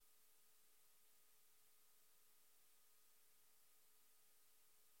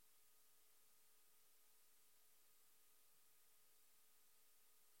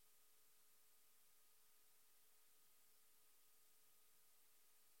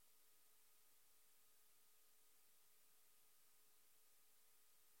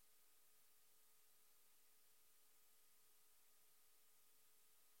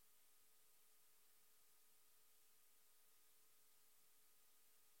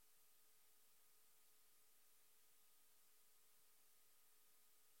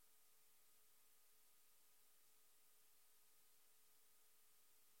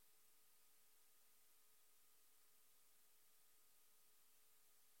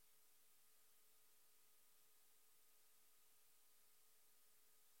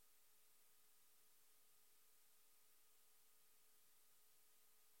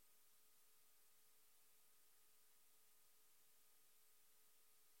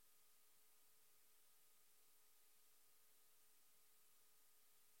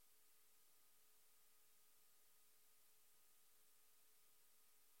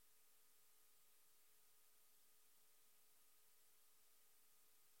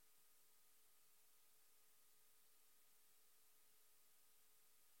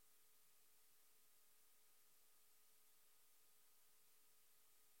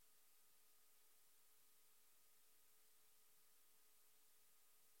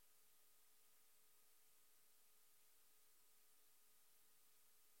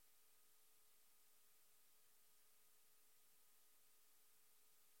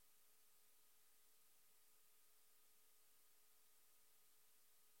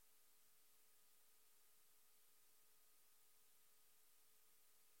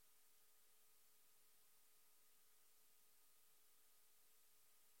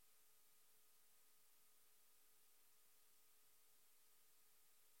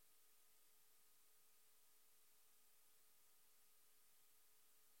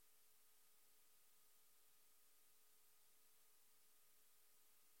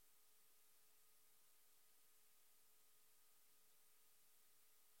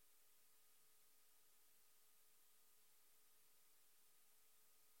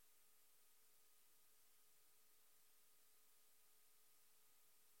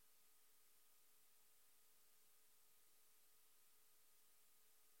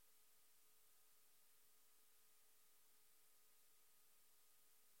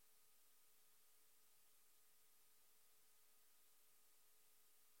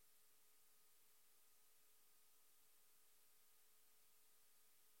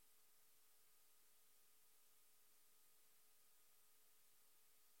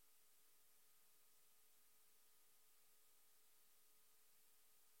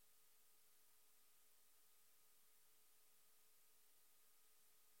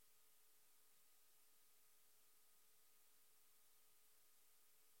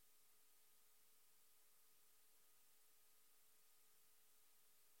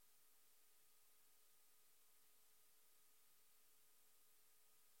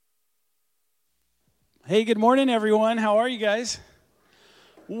Hey, good morning, everyone. How are you guys?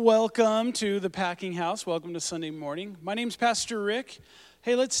 Welcome to the Packing House. Welcome to Sunday morning. My name's Pastor Rick.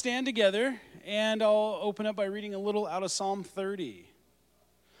 Hey, let's stand together, and I'll open up by reading a little out of Psalm 30.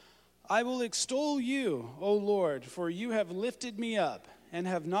 I will extol you, O Lord, for you have lifted me up and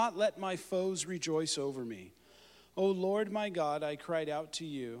have not let my foes rejoice over me. O Lord, my God, I cried out to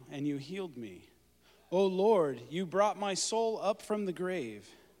you, and you healed me. O Lord, you brought my soul up from the grave.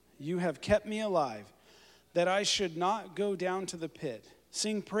 You have kept me alive, that I should not go down to the pit.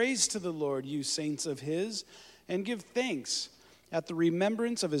 Sing praise to the Lord, you saints of his, and give thanks at the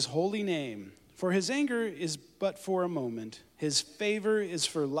remembrance of his holy name. For his anger is but for a moment, his favor is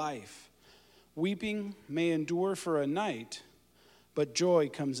for life. Weeping may endure for a night, but joy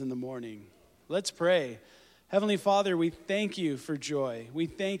comes in the morning. Let's pray. Heavenly Father, we thank you for joy. We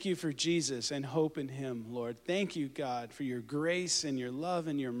thank you for Jesus and hope in him, Lord. Thank you, God, for your grace and your love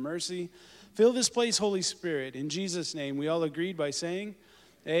and your mercy. Fill this place, Holy Spirit. In Jesus' name, we all agreed by saying,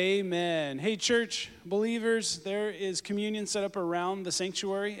 amen. Hey, church believers, there is communion set up around the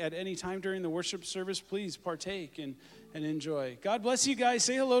sanctuary at any time during the worship service. Please partake and enjoy. God bless you guys.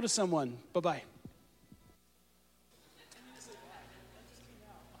 Say hello to someone. Bye-bye.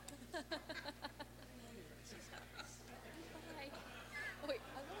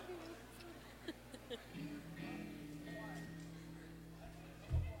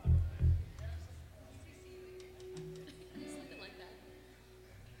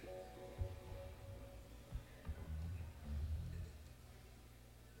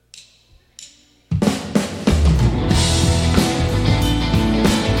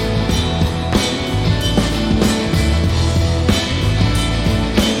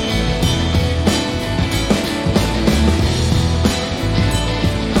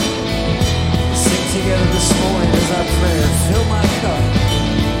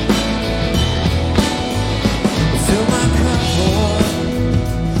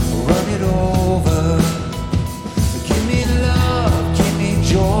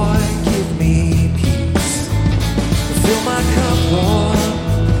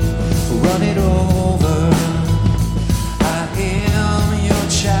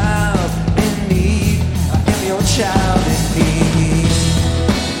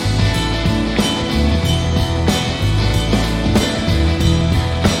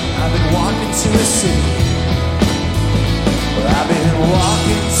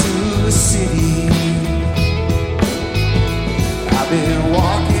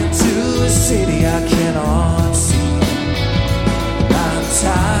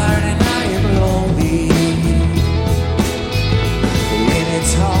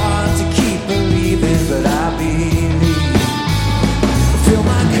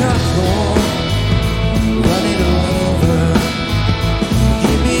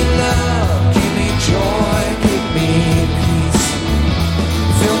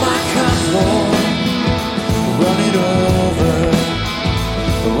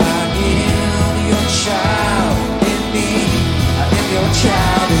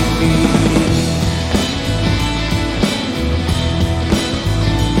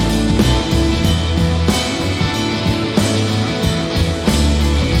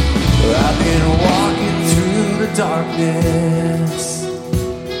 Darkness,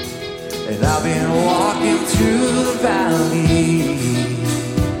 and I've been walking through the valley,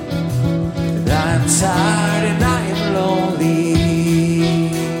 and I'm tired and I am lonely,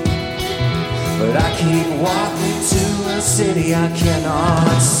 but I keep walking to a city I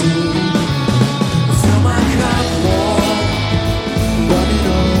cannot see. Fill my cup, Lord, running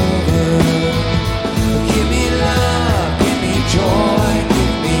over. Give me love, give me joy,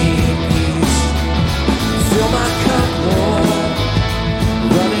 give me peace. Fill my cup, Lord,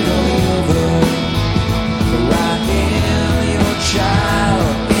 running over. I am your child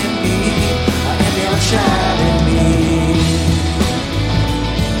in me. I am your child in me.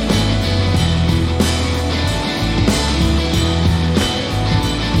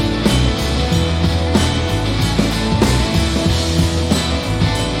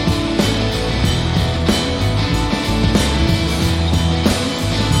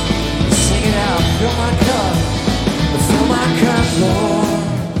 Sing it out, fill my cup, Lord,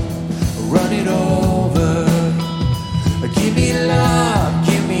 run it over. Give me love,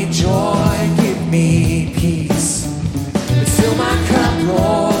 give me joy, give me peace. Fill my cup,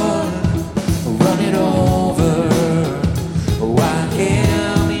 Lord, run it over. Oh, I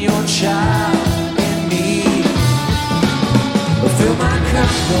am your child in me. Fill my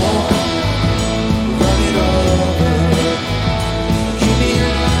cup, Lord, run it over. Give me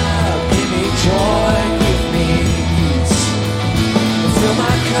love, give me joy, give me peace. Fill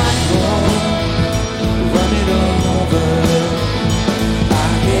my cup, Lord,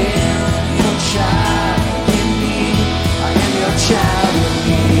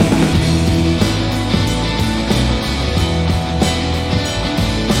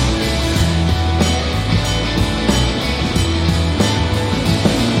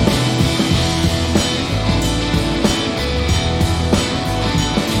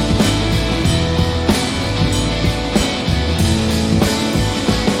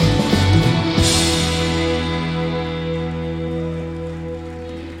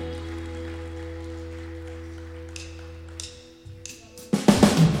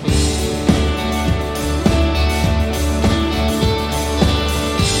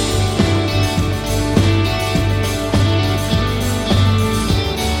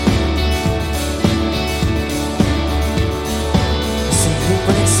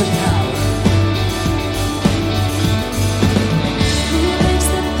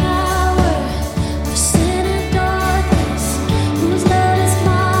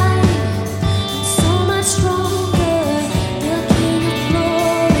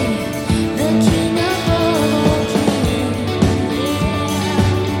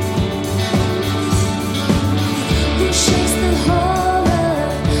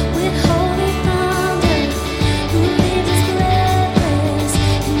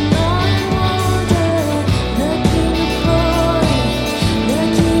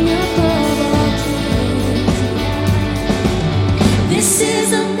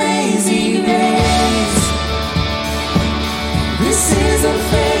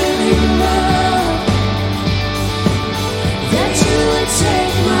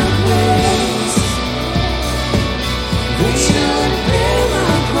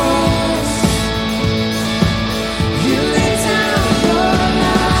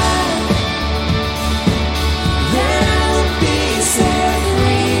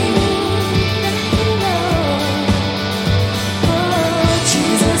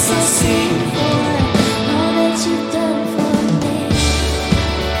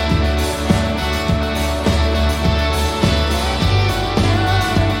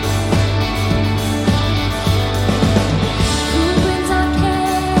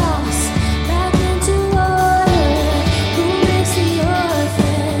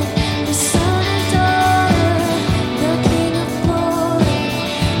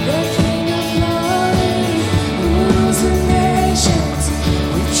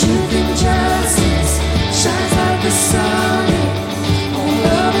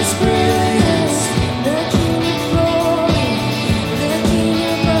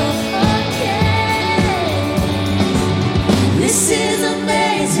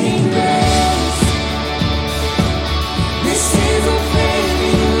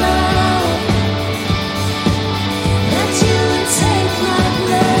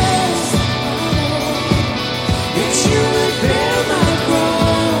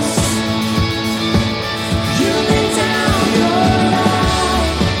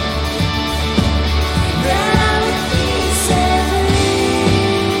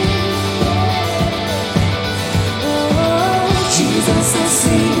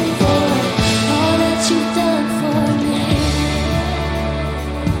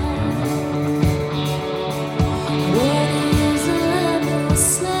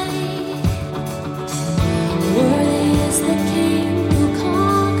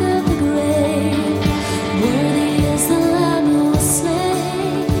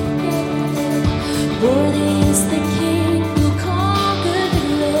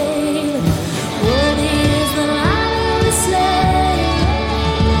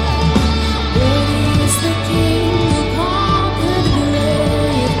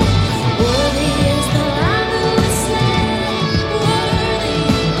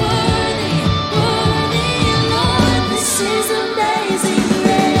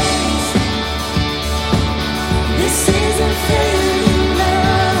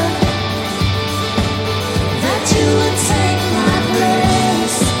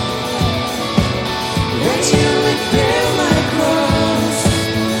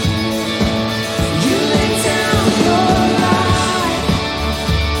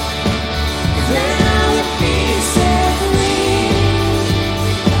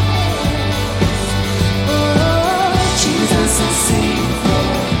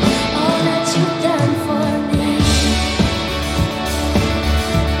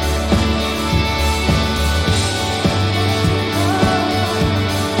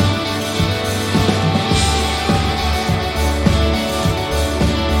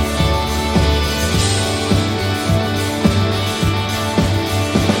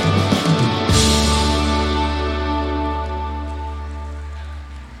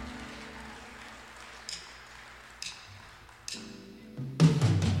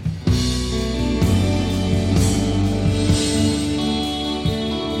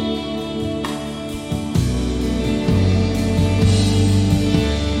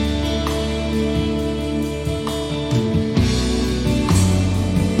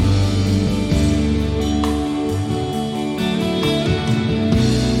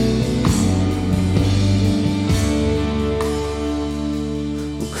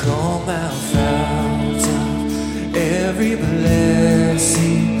 Come out fount of every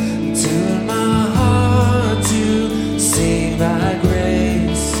blessing, tune my heart to sing thy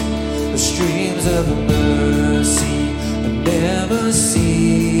grace. The streams of mercy are never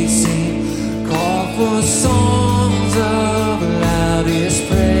ceasing, call for songs of loudest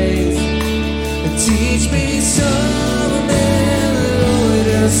praise. And teach me some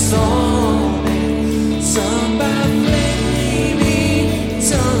melodious song, sung by flaming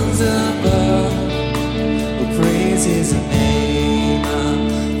tongues above. Praise His name,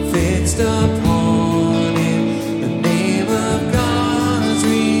 I'm fixed upon Him, the name of God's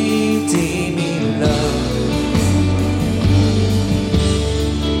redeeming love.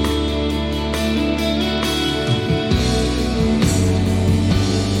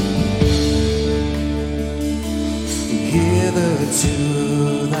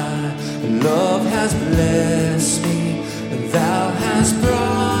 Hitherto thy love has blessed me, and thou hast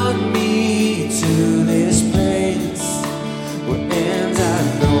brought me to this place, and I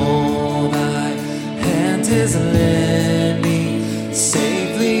know thy hand has led me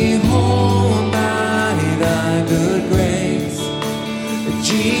safely home by thy good grace.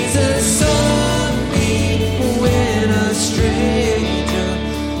 Jesus sought me when a stranger,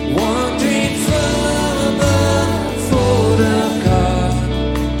 wandering from the fold of God,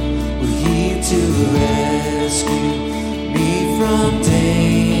 were He to rescue me from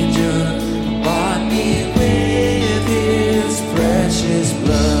danger, bought me with His precious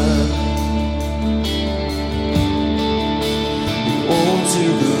blood. Oh, to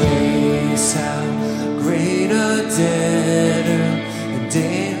grace, how great a debtor, and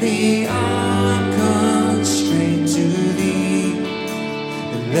daily I'm constrained to Thee.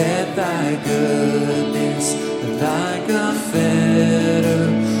 And let thy goodness, like a fetter,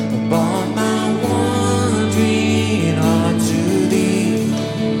 bond my wandering heart to Thee.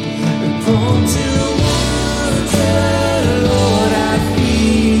 And prone to wander, Lord, I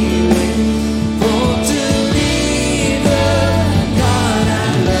feel it. Prone to leave the God I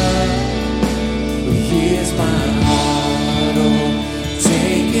love. But here's my heart, oh,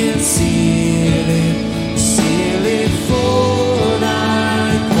 take and seal it for thy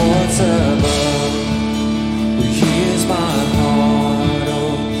courts above. But here's my heart,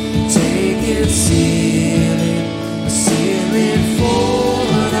 oh, take and seal it for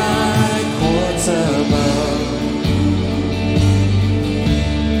thy courts above.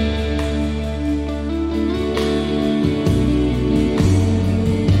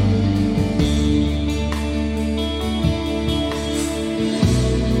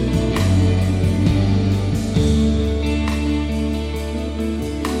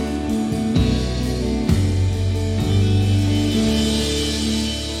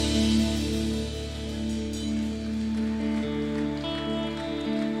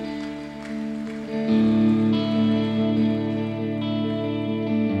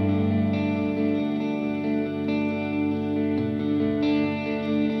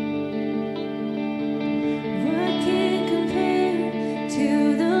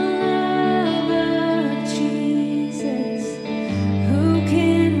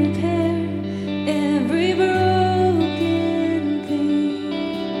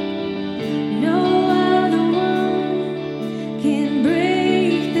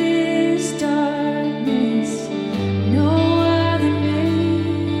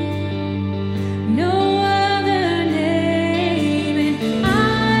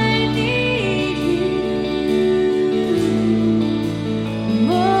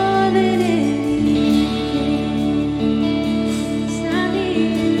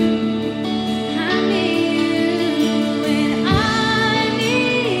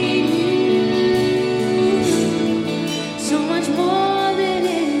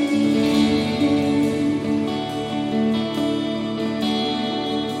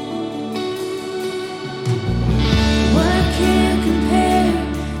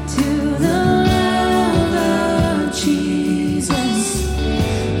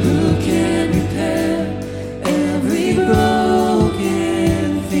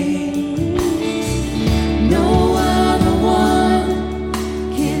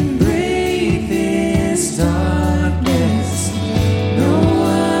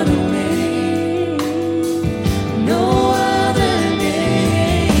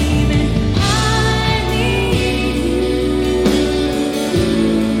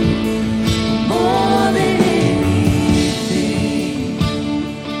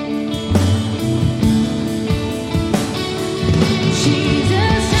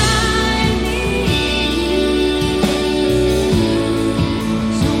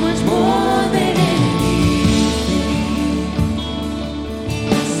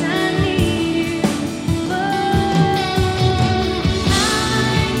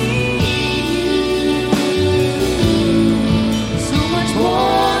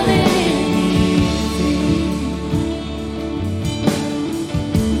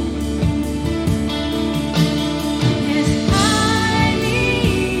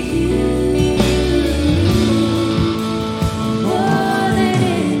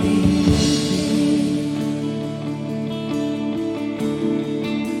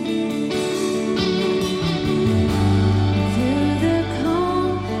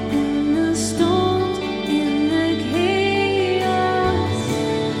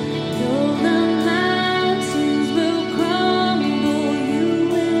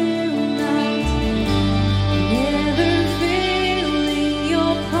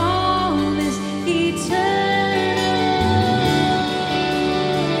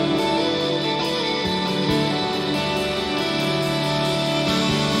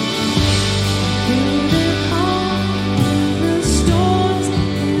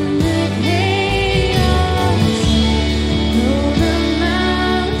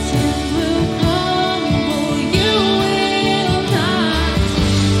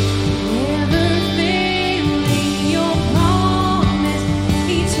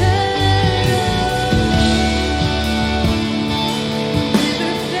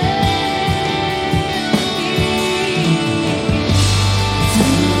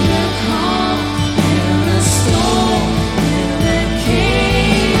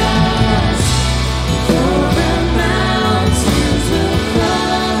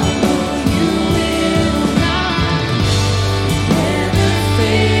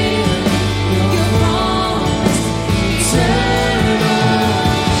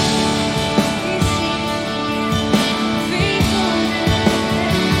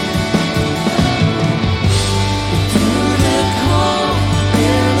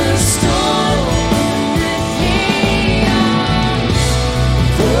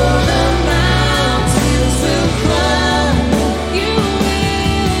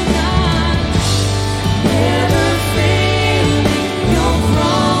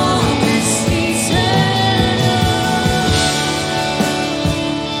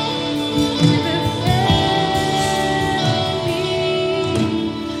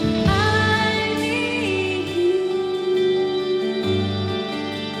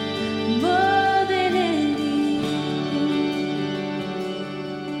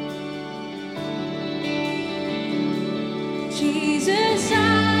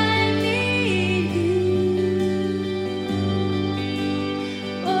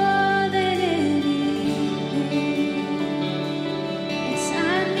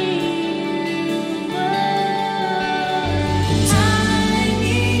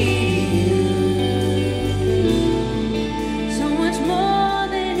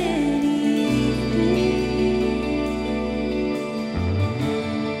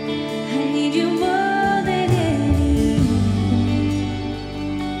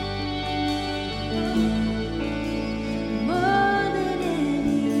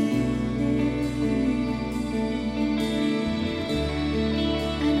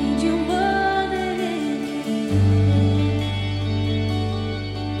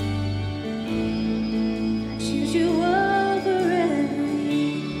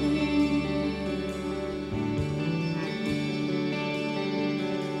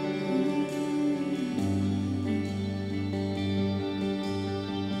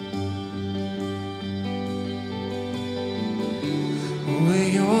 where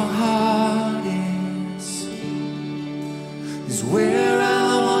your heart is where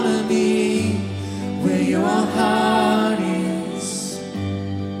I wanna be. Where your heart is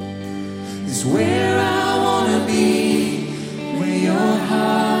where I wanna be. Where your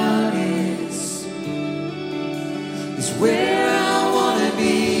heart is where I wanna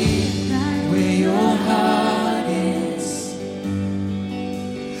be. Where your heart is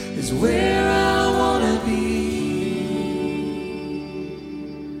where I wanna be.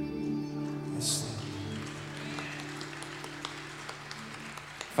 Yes.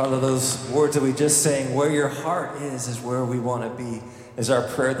 Father, those words that we just sang, where your heart is where we want to be, is our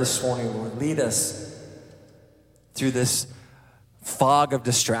prayer this morning. Lord, lead us through this fog of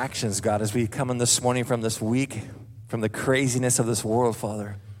distractions, God, as we come in this morning from this week, from the craziness of this world,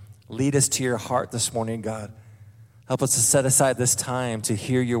 Father. Lead us to your heart this morning, God. Help us to set aside this time to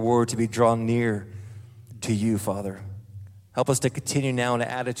hear your word, to be drawn near to you, Father. Help us to continue now in an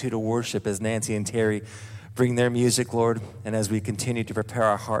attitude of worship as Nancy and Terry bring their music, Lord, and as we continue to prepare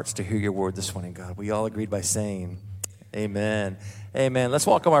our hearts to hear your word this morning, God. We all agreed by saying, amen. Amen. Let's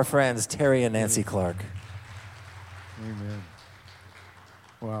welcome our friends, Terry and Nancy Clark. Amen.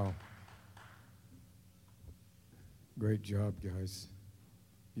 Wow. Great job, guys.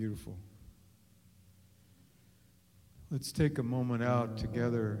 Beautiful. Let's take a moment out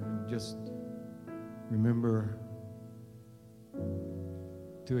together and just remember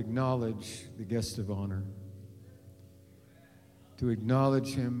to acknowledge the guest of honor, to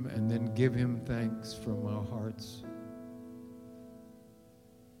acknowledge him and then give him thanks from our hearts.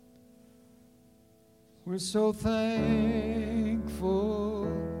 We're so thankful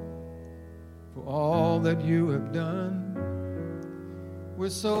for all that you have done. We're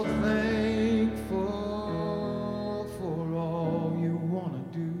so thankful for all you want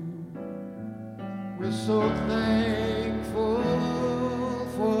to do. We're so thankful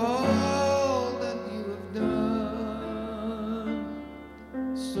for all that you have done.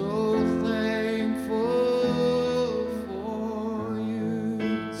 So thankful for you.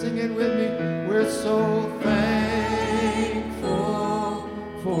 Sing it with me. We're so thankful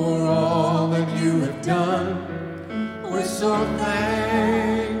for all that you have done. We're so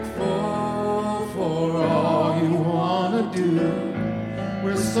thankful for all you want to do.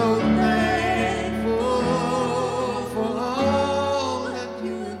 We're so thankful for all that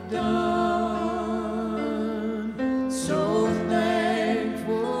you have done. So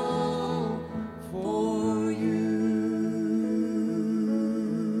thankful for you.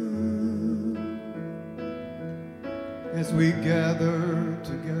 As we gather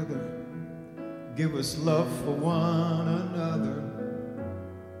together, give us love for one another.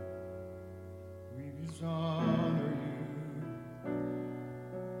 We just honor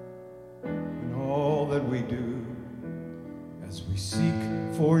you in all that we do, as we seek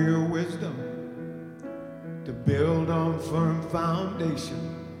for your wisdom to build on firm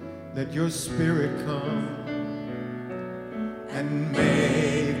foundation. Let your spirit come and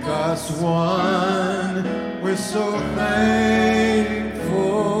make us one. We're so thankful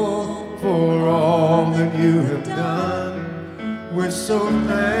for all that you have done. We're so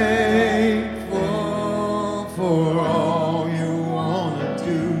thankful for all you want to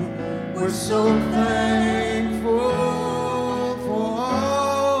do. We're so thankful for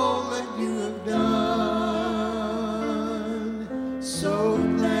all that you have done. So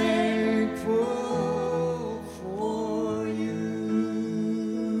thankful for you.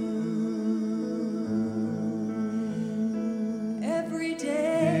 Every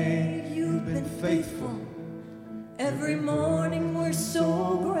day you've been faithful. Every morning we're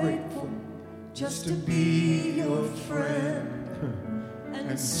so grateful just to be your friend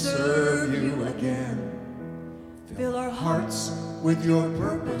and serve you again. Fill our hearts with your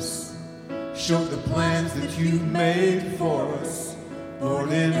purpose. Show the plans that you've made for us,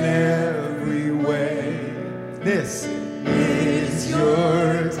 Lord, in every way. This Is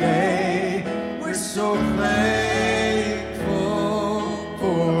your day. We're so thankful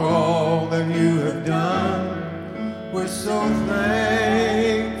for all that you have done. We're so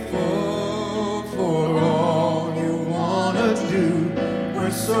thankful for all you want to do.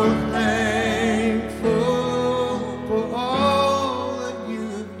 We're so thankful for all that you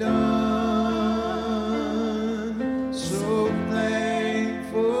have done. So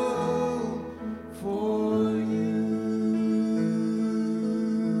thankful for you.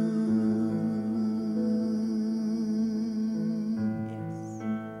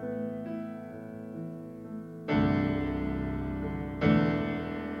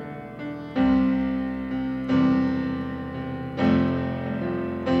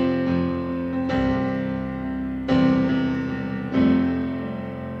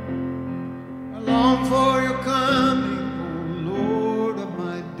 long for your coming, O Lord of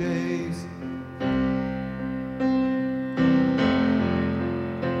my days.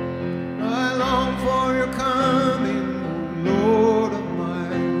 I long for your coming, O Lord of my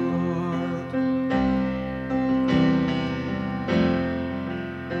heart.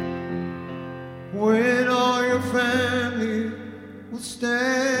 When all your family will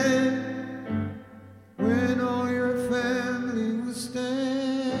stand, when all your family will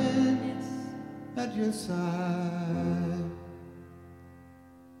stand at your side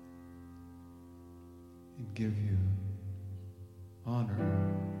and give you honor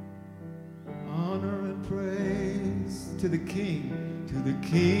and praise to the King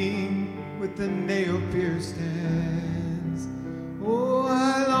with the nail-pierced hands. Oh,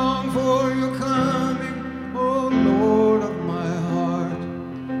 I long for your coming, oh Lord of my heart,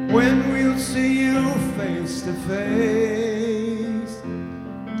 when we'll see you face to face,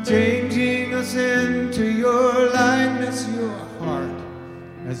 changing us into your likeness, your heart,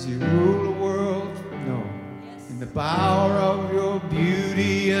 as you rule the world. No, in the power of your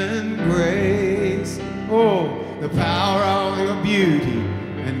beauty and grace. Oh, the power of your beauty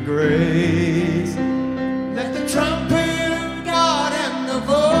and grace. Let the trumpet of God and the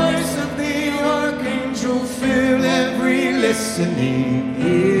voice of the archangel fill every listening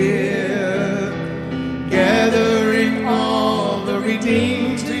ear, gathering all the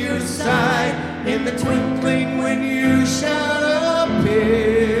redeemed to your side in the twinkling when you shall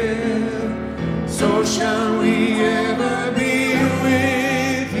appear. So shall we ever be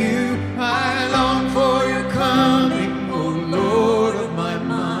with you. I long for your coming, O Lord of my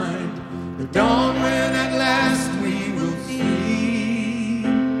mind, the dawn when at last we will see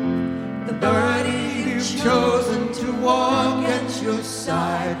the bride you've chosen to walk at your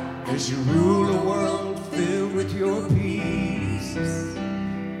side as you rule a world filled with your peace.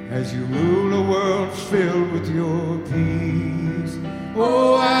 As you rule a world filled with your peace.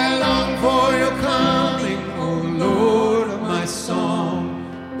 Oh, I long for your coming, O Lord of my song.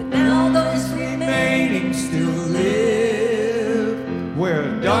 But now those remaining still live where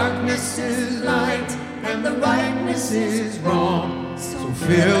darkness is light and the rightness is wrong. So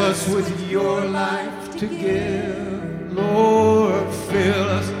fill us with your life to give. Lord, fill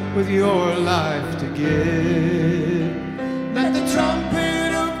us with your life to give. Let the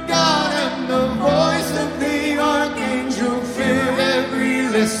trumpet of God and the voice of the archangel fill every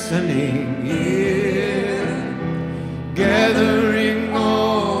listening ear, gathering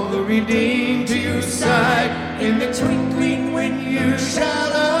all the redeemed to your side in the twinkling when you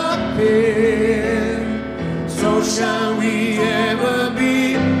shall appear. So shall we ever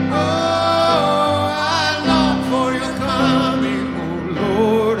be. Oh, I long for your coming, O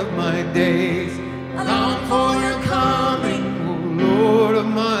Lord of my days. I long for your coming, O Lord of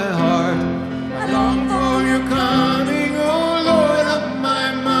my heart. I long for your coming, O Lord of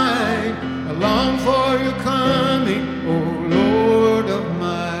my mind. I long for your coming, O Lord of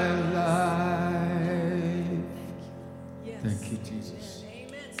my life. Yes. Thank you, Jesus.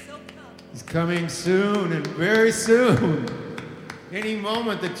 Amen. So come. He's coming soon, and very soon. Any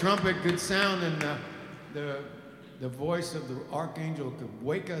moment the trumpet could sound and the voice of the archangel could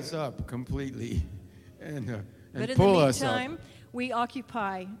wake us up completely and But in pull the us up. meantime, we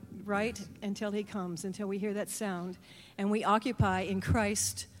occupy, right, until he comes, until we hear that sound. And we occupy in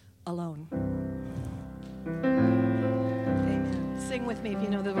Christ alone. Amen. Sing with me if you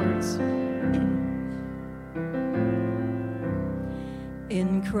know the words.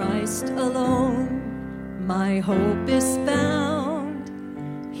 In Christ alone, my hope is found.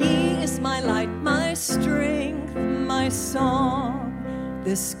 He is my light, my strength, my song.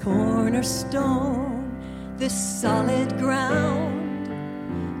 This cornerstone, this solid ground,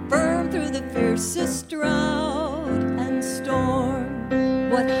 firm through the fiercest drought and storm.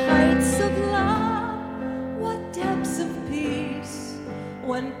 What heights of love, what depths of peace,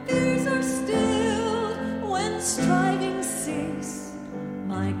 when fears are stilled, when striving cease.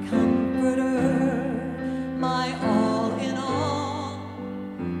 My comforter, my all in all,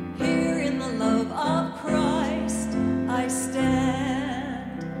 here in the love of Christ I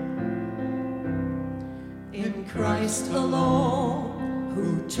stand. In Christ alone,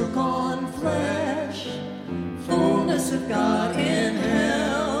 who took on flesh, fullness of God in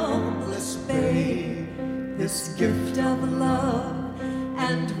helpless babe, this gift of love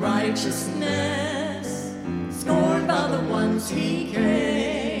and righteousness, scorned by the ones he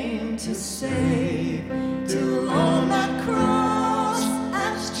came to save, till on that cross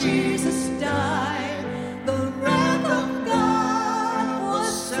as Jesus died, the wrath of God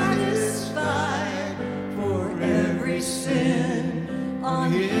was satisfied, for every sin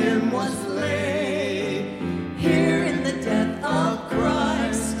on him was laid.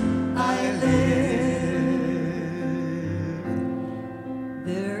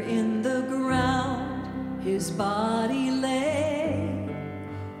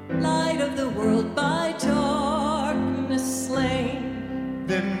 of the world by darkness slain.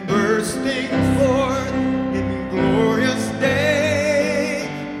 Then bursting forth in glorious day,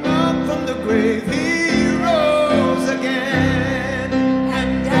 up from the grave he rose again.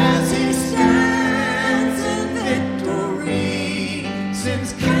 And as he stands in victory,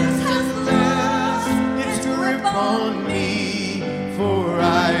 since Christ has lost its grip on me, for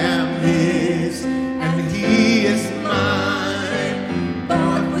I am his and he is mine,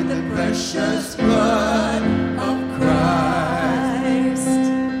 bought with the precious blood of Christ.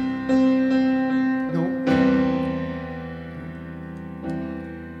 No.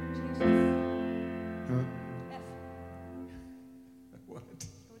 Huh? What?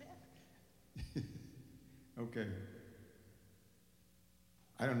 Okay.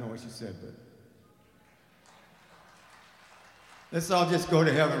 I don't know what she said, but let's all just go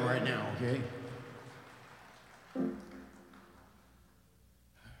to heaven right now, okay? Where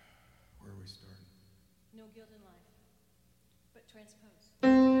are we starting? No guilt in life, but transposed.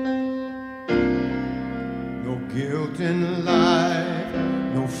 No guilt in life,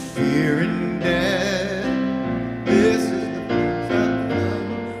 no fear in death. This is the Prince of Love.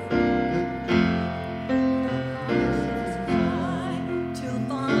 Till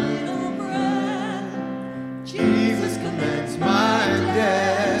final breath, Jesus commands my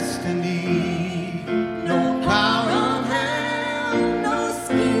destiny. No power of hell, no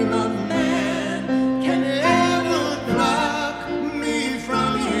scheme of man can ever pluck me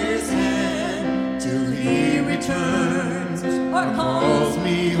from his hand till he returns or calls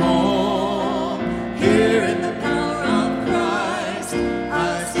me home. Here in the power of Christ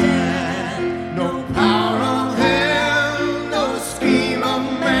I stand. No power of hell, no scheme of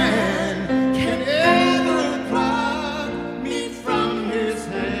man can ever pluck me from his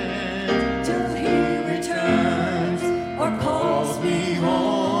hand till he returns or calls me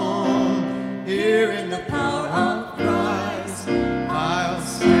home. Here in the power of Christ I'll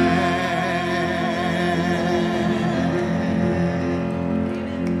stand.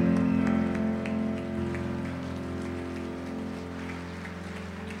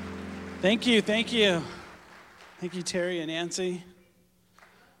 Thank you, thank you. Thank you, Terry and Nancy.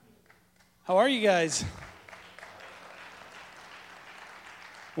 How are you guys?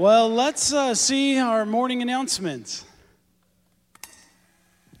 Well, let's see our morning announcements.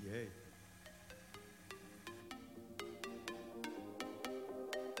 Yay.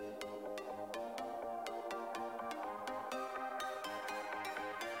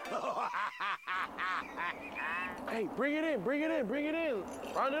 Hey, bring it in, bring it in, bring it in.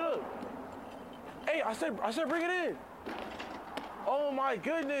 Round it up. Hey, I said bring it in. Oh my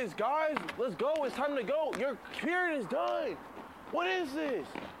goodness, guys, let's go. It's time to go. Your period is done. What is this?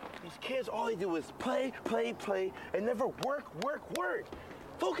 These kids, all they do is play, play, play, and never work.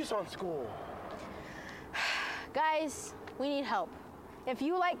 Focus on school. Guys, we need help. If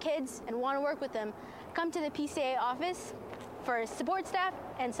you like kids and want to work with them, come to the PCA office for support staff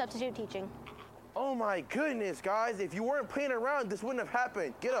and substitute teaching. Oh my goodness, guys, if you weren't playing around, this wouldn't have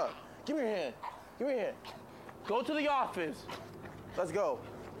happened. Get up. Give me your hand. Give me your hand. Go to the office. Let's go.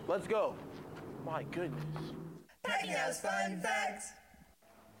 Let's go. My goodness.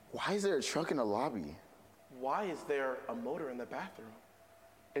 Why is there a truck in the lobby? Why is there a motor in the bathroom?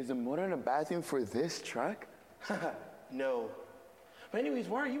 Is the motor in the bathroom for this truck? No. But anyways,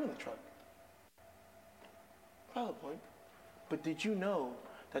 why are you in the truck? Valid point. But did you know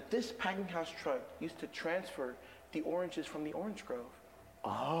that this packing house truck used to transfer the oranges from the orange grove?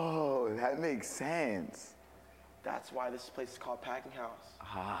 Oh, that makes sense. That's why this place is called Packing House.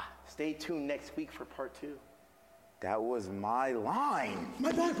 Ah, Stay tuned next week for part 2. that was my line.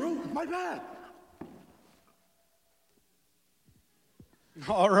 My bad, bro. My bad.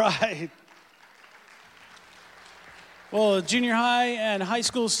 All right. Well, junior high and high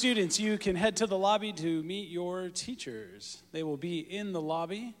school students, you can head to the lobby to meet your teachers. They will be in the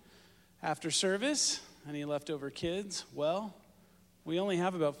lobby after service. Any leftover kids? Well, we only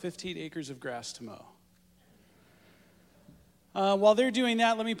have about 15 acres of grass to mow. While they're doing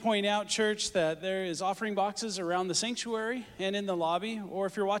that, let me point out, church, that there is offering boxes around the sanctuary and in the lobby. Or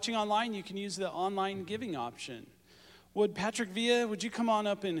if you're watching online, you can use the online giving option. Would Patrick Villa, would you come on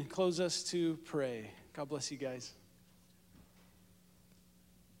up and close us to pray? God bless you guys.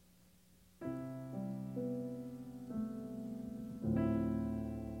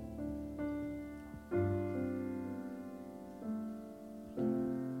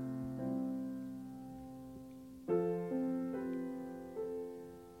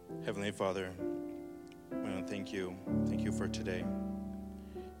 Heavenly Father, I want to thank you. Thank you for today.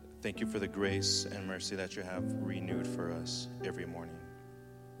 Thank you for the grace and mercy that you have renewed for us every morning.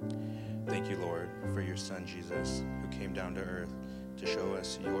 Thank you, Lord, for your Son, Jesus, who came down to earth to show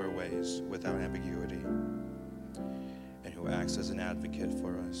us your ways without ambiguity, and who acts as an advocate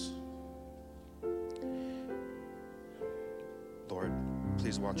for us. Lord,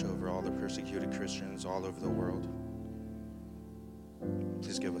 please watch over all the persecuted Christians all over the world.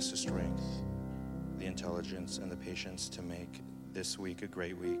 Please give us the strength, the intelligence, and the patience to make this week a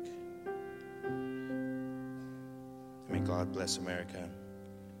great week. And may God bless America.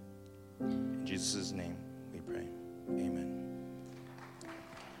 In Jesus' name we pray. Amen.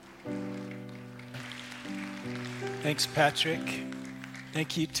 Thanks, Patrick.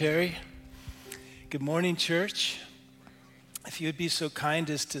 Thank you, Terry. Good morning, church. If you would be so kind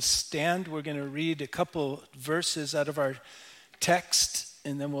as to stand, we're going to read a couple verses out of our text,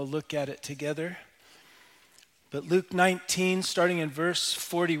 and then we'll look at it together. But Luke 19, starting in verse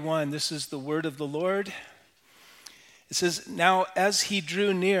 41, this is the word of the Lord. It says, "Now as he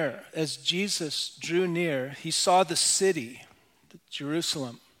drew near, as Jesus drew near, he saw the city,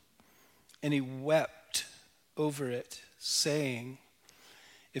 Jerusalem, and he wept over it, saying,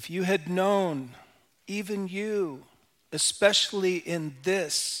 'If you had known, even you, especially in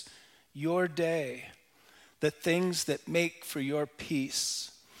this your day, the things that make for your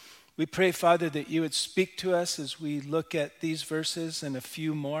peace.'" We pray, Father, that you would speak to us as we look at these verses and a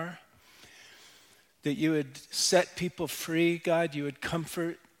few more, that you would set people free, God, you would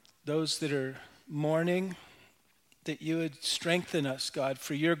comfort those that are mourning, that you would strengthen us, God,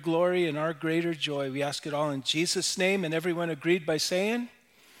 for your glory and our greater joy. We ask it all in Jesus' name, and everyone agreed by saying,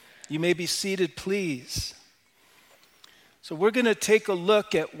 you may be seated, please. So we're going to take a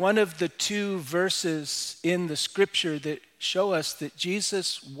look at one of the two verses in the scripture that show us that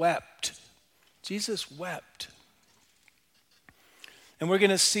Jesus wept. Jesus wept. And we're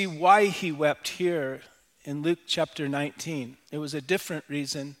going to see why he wept here in Luke chapter 19. It was a different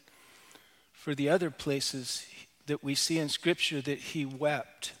reason for the other places that we see in scripture that he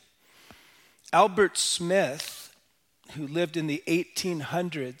wept. Albert Smith, who lived in the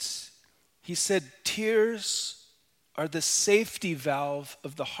 1800s, he said, "Tears are the safety valve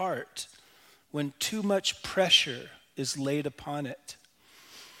of the heart when too much pressure is laid upon it."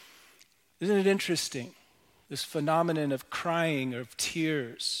 Isn't it interesting? This phenomenon of crying, of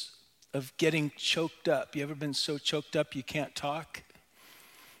tears, of getting choked up. You ever been so choked up you can't talk?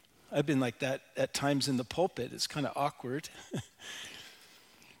 I've been like that at times in the pulpit. It's kind of awkward.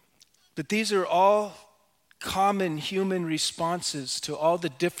 But these are all common human responses to all the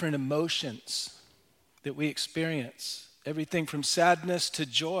different emotions that we experience. Everything from sadness to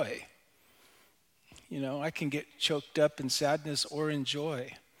joy. You know, I can get choked up in sadness or in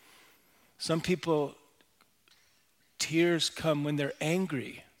joy. Some people, tears come when they're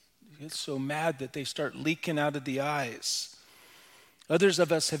angry. They get so mad that they start leaking out of the eyes. Others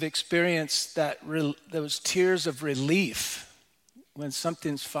of us have experienced those tears of relief when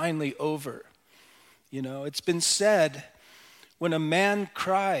something's finally over. You know, it's been said, when a man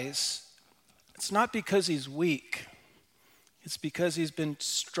cries, it's not because he's weak. It's because he's been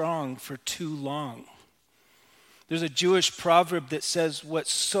strong for too long. There's a Jewish proverb that says, what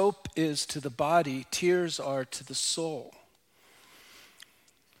soap is to the body, tears are to the soul.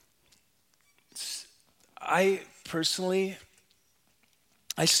 I personally,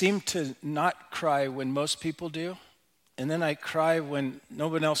 I seem to not cry when most people do, and then I cry when no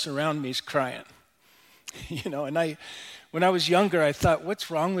one else around me is crying. You know, and when I was younger, I thought,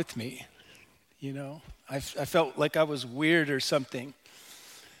 what's wrong with me? You know, I felt like I was weird or something.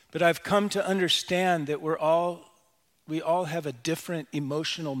 But I've come to understand that we all have a different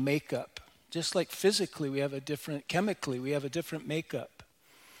emotional makeup. Just like physically, chemically, we have a different makeup.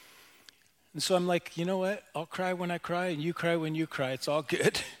 And so I'm like, you know what? I'll cry when I cry, and you cry when you cry. It's all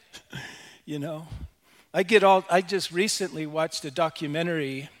good. You know? I just recently watched a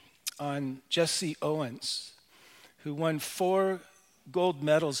documentary on Jesse Owens, who won 4 gold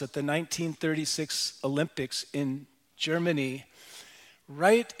medals at the 1936 Olympics in Germany,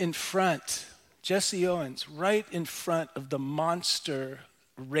 right in front, Jesse Owens, right in front of the monster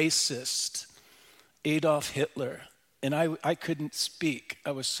racist Adolf Hitler. And I couldn't speak. I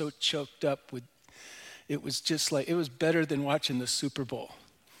was so choked up with, it was just like, it was better than watching the Super Bowl.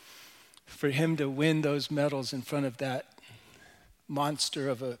 For him to win those medals in front of that monster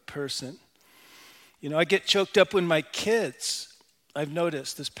of a person. You know, I get choked up when my kids, I've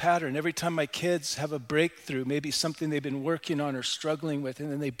noticed this pattern. Every time my kids have a breakthrough, maybe something they've been working on or struggling with,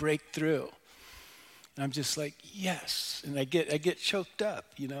 and then they break through. And I'm just like, yes. And I get choked up,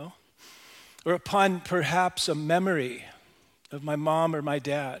 you know. Or upon perhaps a memory of my mom or my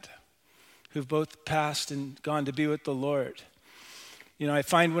dad, who've both passed and gone to be with the Lord. You know, I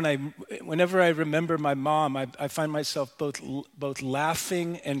find whenever I remember my mom, I find myself both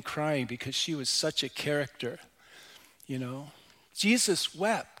laughing and crying because she was such a character, you know. Jesus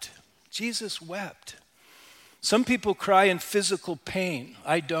wept. Jesus wept. Some people cry in physical pain.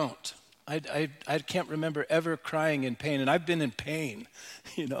 I don't. I can't remember ever crying in pain, and I've been in pain.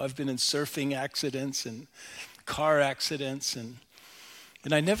 You know, I've been in surfing accidents and car accidents, and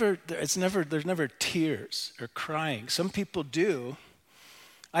there's never tears or crying. Some people do.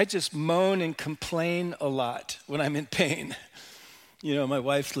 I just moan and complain a lot when I'm in pain. You know, my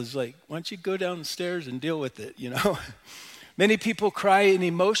wife was like, why don't you go downstairs and deal with it, you know? Many people cry in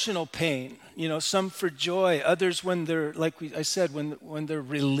emotional pain, you know, some for joy, others when they're, like I said, when they're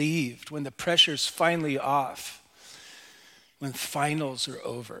relieved, when the pressure's finally off, when finals are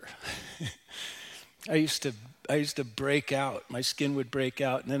over. I used to break out. My skin would break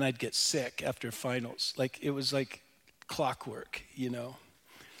out, and then I'd get sick after finals. Like, it was like clockwork, you know.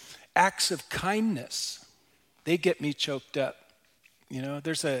 Acts of kindness, they get me choked up. You know,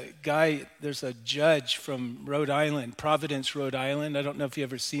 there's a judge from Rhode Island, Providence, Rhode Island. I don't know if you've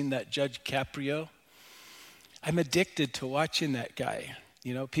ever seen that, Judge Caprio. I'm addicted to watching that guy.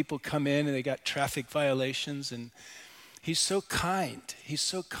 You know, people come in and they got traffic violations, and he's so kind. He's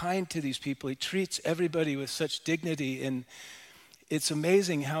so kind to these people. He treats everybody with such dignity, and it's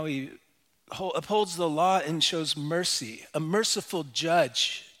amazing how he upholds the law and shows mercy. A merciful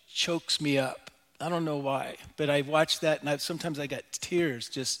judge chokes me up. I don't know why, but I watched that, and sometimes I got tears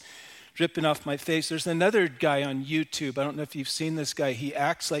just dripping off my face. There's another guy on YouTube. I don't know if you've seen this guy. He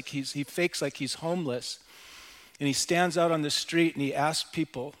fakes like he's homeless, and he stands out on the street and he asks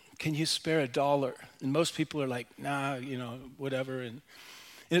people, "Can you spare $1?" And most people are like, "Nah, you know, whatever." And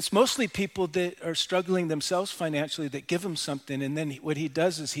it's mostly people that are struggling themselves financially that give him something, and then what he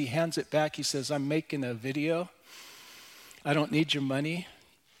does is he hands it back. He says, "I'm making a video. I don't need your money,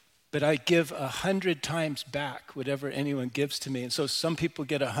 but I give 100 times back whatever anyone gives to me." And so some people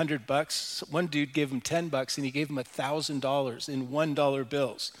get $100. One dude gave him $10, and he gave him $1,000 in $1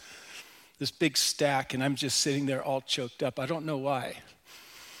 bills. This big stack, and I'm just sitting there all choked up. I don't know why.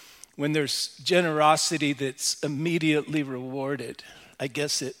 When there's generosity that's immediately rewarded, I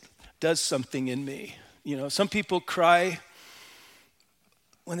guess it does something in me. You know, some people cry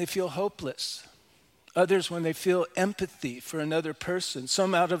when they feel hopeless. Others when they feel empathy for another person,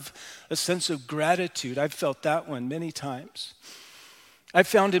 some out of a sense of gratitude. I've felt that one many times. I've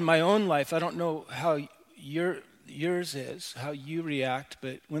found in my own life, I don't know how yours is, how you react,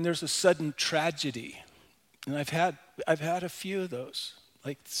 but when there's a sudden tragedy, and I've had a few of those,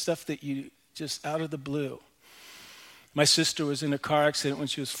 like stuff that you just out of the blue. My sister was in a car accident when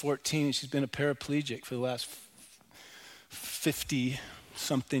she was 14, and she's been a paraplegic for the last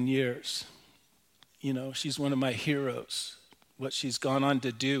 50-something years. You know, she's one of my heroes, what she's gone on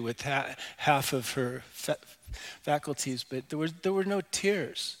to do with half of her faculties, but there were no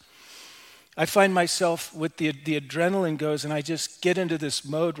tears. I find myself with the adrenaline goes, and I just get into this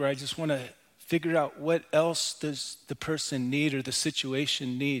mode where I just want to figure out what else does the person need or the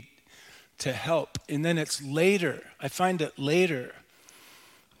situation need to help. And then it's later, I find that later,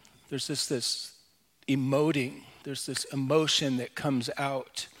 there's this emoting, there's this emotion that comes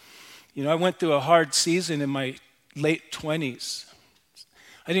out. You know, I went through a hard season in my late 20s.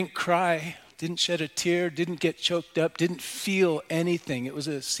 I didn't cry, didn't shed a tear, didn't get choked up, didn't feel anything. It was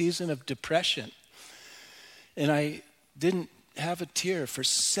a season of depression. And I didn't have a tear for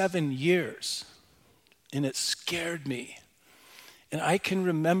 7 years. And it scared me. And I can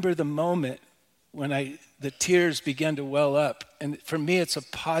remember the moment when the tears began to well up. And for me, it's a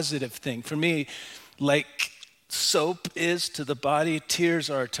positive thing. For me, like soap is to the body, tears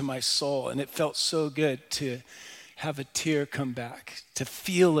are to my soul. And it felt so good to have a tear come back, to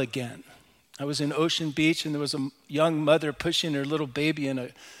feel again. I was in Ocean Beach, and there was a young mother pushing her little baby in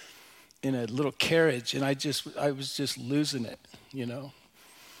a little carriage, and I was just losing it, you know.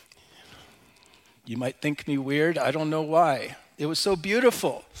 You might think me weird. I don't know why. It was so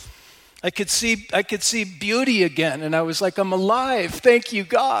beautiful. I could see beauty again, and I was like, I'm alive. Thank you,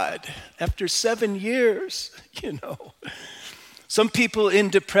 God. After 7 years, you know. Some people in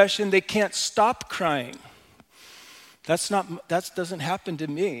depression, they can't stop crying. That doesn't happen to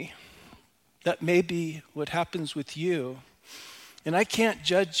me. That may be what happens with you. And I can't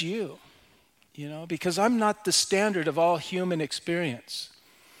judge you, you know, because I'm not the standard of all human experience.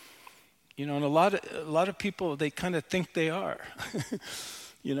 You know, and a lot of people, they kind of think they are.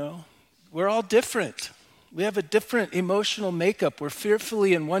 You know, we're all different. We have a different emotional makeup. We're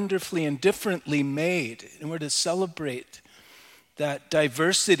fearfully and wonderfully and differently made. And we're to celebrate that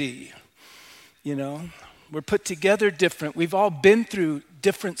diversity, you know. We're put together different. We've all been through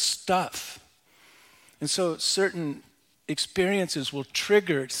different stuff. And so certain experiences will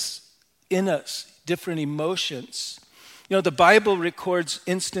trigger in us different emotions. You know, the Bible records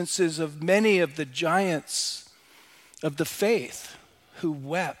instances of many of the giants of the faith who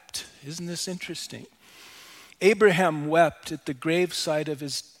wept. Isn't this interesting? Abraham wept at the graveside of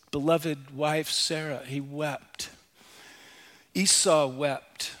his beloved wife Sarah. He wept. Esau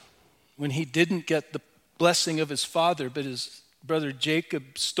wept when he didn't get the blessing of his father, but his brother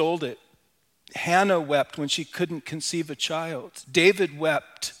Jacob stole it. Hannah wept when she couldn't conceive a child. David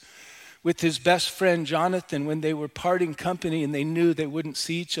wept with his best friend Jonathan when they were parting company and they knew they wouldn't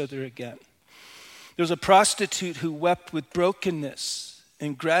see each other again. There was a prostitute who wept with brokenness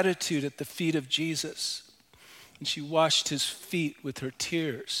and gratitude at the feet of Jesus, and she washed his feet with her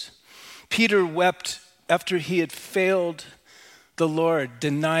tears. Peter wept after he had failed the Lord,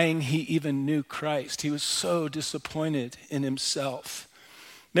 denying he even knew Christ. He was so disappointed in himself.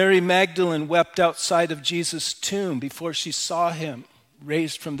 Mary Magdalene wept outside of Jesus' tomb before she saw him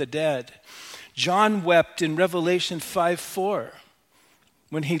raised from the dead. John wept in Revelation 5:4.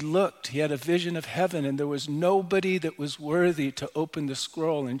 When he looked, he had a vision of heaven, and there was nobody that was worthy to open the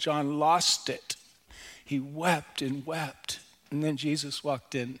scroll, and John lost it. He wept and wept. And then Jesus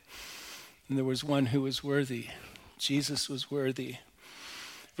walked in, and there was one who was worthy. Jesus was worthy.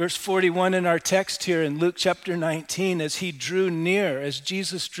 Verse 41 in our text here in Luke chapter 19, as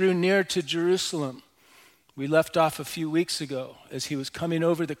Jesus drew near to Jerusalem, we left off a few weeks ago as he was coming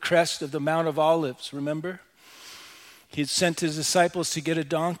over the crest of the Mount of Olives, remember? He had sent his disciples to get a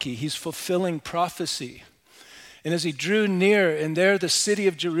donkey. He's fulfilling prophecy. And as he drew near, and there the city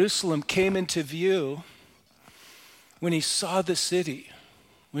of Jerusalem came into view, when he saw the city,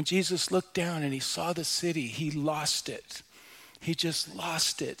 when Jesus looked down and he saw the city, he lost it. He just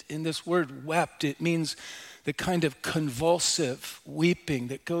lost it. In this word wept, it means the kind of convulsive weeping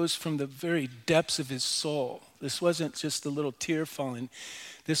that goes from the very depths of his soul. This wasn't just a little tear falling.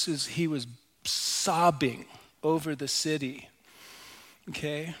 He was sobbing over the city.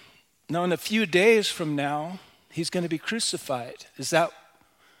 Okay? Now, in a few days from now, he's going to be crucified. Is that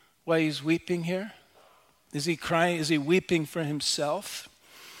why he's weeping here? Is he crying? Is he weeping for himself?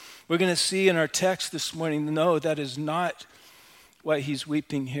 We're going to see in our text this morning, no, that is not why he's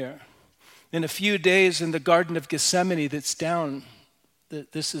weeping here. In a few days in the Garden of Gethsemane that's down,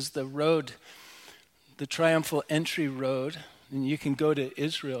 this is the road, the triumphal entry road, and you can go to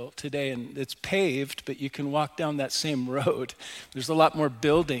Israel today and it's paved, but you can walk down that same road. There's a lot more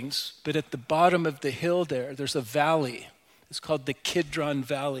buildings, but at the bottom of the hill there's a valley. It's called the Kidron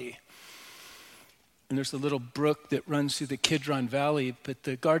Valley. And there's a little brook that runs through the Kidron Valley, but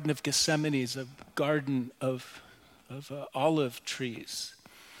the Garden of Gethsemane is a garden of olive trees.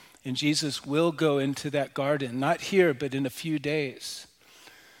 And Jesus will go into that garden, not here, but in a few days.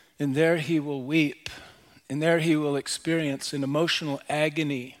 And there he will weep. And there he will experience an emotional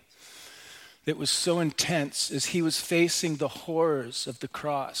agony that was so intense as he was facing the horrors of the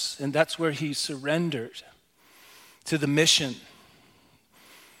cross. And that's where he surrendered to the mission,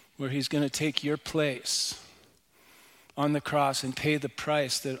 where he's going to take your place on the cross and pay the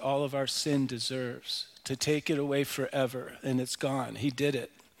price that all of our sin deserves, to take it away forever, and it's gone. He did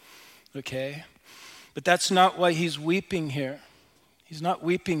it, okay? But that's not why he's weeping here. He's not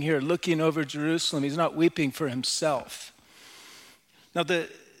weeping here looking over Jerusalem. He's not weeping for himself. Now, the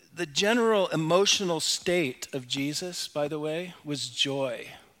general emotional state of Jesus, by the way, was joy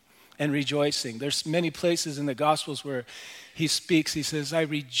and rejoicing. There's many places in the Gospels where he speaks, he says, I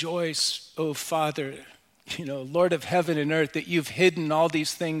rejoice, O Father, Lord of heaven and earth, that you've hidden all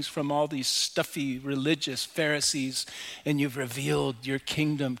these things from all these stuffy religious Pharisees, and you've revealed your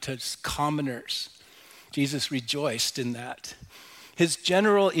kingdom to commoners. Jesus rejoiced in that. His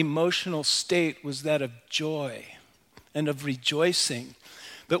general emotional state was that of joy and of rejoicing.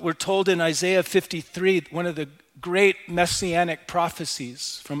 But we're told in Isaiah 53, one of the great messianic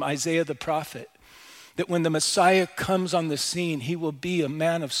prophecies from Isaiah the prophet, that when the Messiah comes on the scene, he will be a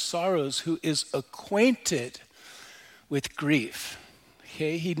man of sorrows who is acquainted with grief.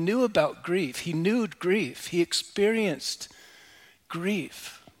 Okay? He knew about grief. He knew grief. He experienced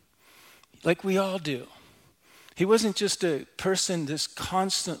grief like we all do. He wasn't just a person, this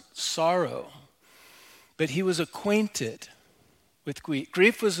constant sorrow, but he was acquainted with grief.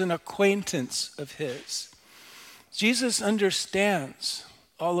 Grief was an acquaintance of his. Jesus understands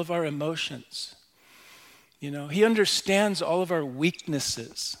all of our emotions. He understands all of our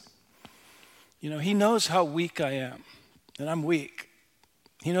weaknesses. He knows how weak I am, and I'm weak.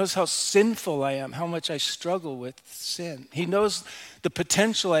 He knows how sinful I am, how much I struggle with sin. He knows the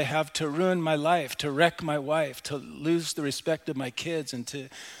potential I have to ruin my life, to wreck my wife, to lose the respect of my kids, and to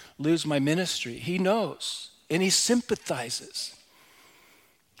lose my ministry. He knows, and he sympathizes.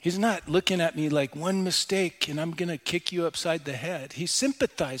 He's not looking at me like one mistake and I'm going to kick you upside the head. He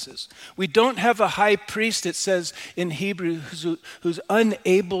sympathizes. We don't have a high priest, it says in Hebrews, who's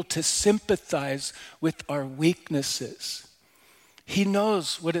unable to sympathize with our weaknesses. He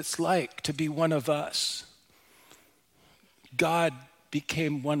knows what it's like to be one of us. God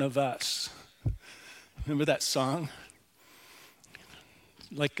became one of us. Remember that song?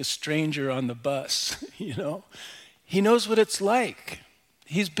 Like a stranger on the bus, you know? He knows what it's like.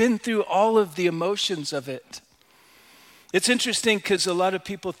 He's been through all of the emotions of it. It's interesting because a lot of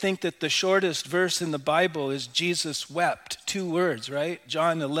people think that the shortest verse in the Bible is Jesus wept. 2 words, right?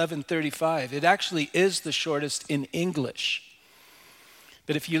 John 11:35. It actually is the shortest in English.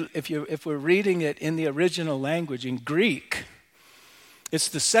 But if we're reading it in the original language, in Greek, it's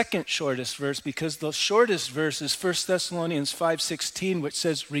the second shortest verse because the shortest verse is 1 Thessalonians 5:16, which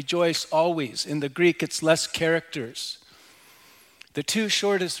says, rejoice always. In the Greek, it's less characters. The 2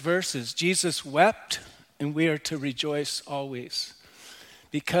 shortest verses, Jesus wept, and we are to rejoice always.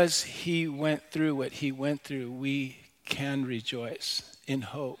 Because he went through what he went through, we can rejoice in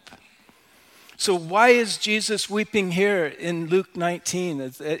hope. So why is Jesus weeping here in Luke 19,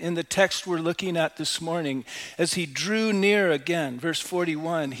 in the text we're looking at this morning? As he drew near again, verse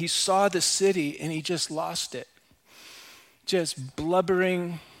 41, he saw the city and he just lost it. Just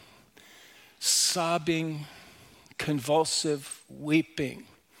blubbering, sobbing, convulsive weeping.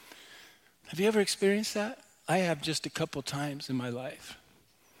 Have you ever experienced that? I have just a couple times in my life.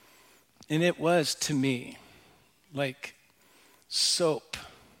 And it was, to me, like soap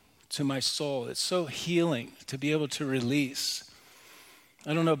to my soul. It's so healing to be able to release.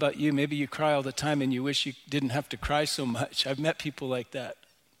 I don't know about you, maybe you cry all the time and you wish you didn't have to cry so much. I've met people like that.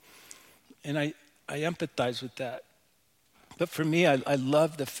 And I empathize with that. But for me, I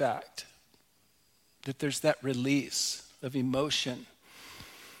love the fact that there's that release of emotion.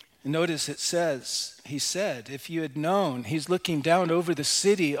 And notice it says, he said, if you had known, he's looking down over the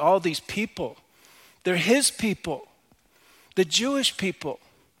city, all these people. They're his people, the Jewish people,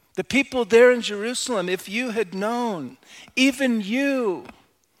 the people there in Jerusalem. If you had known, even you,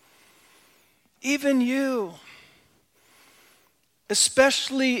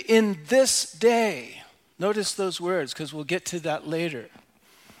 especially in this day, notice those words because we'll get to that later.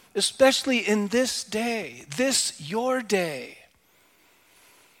 Especially in this day, this your day.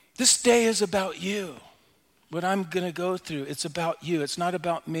 This day is about you. What I'm going to go through, it's about you. It's not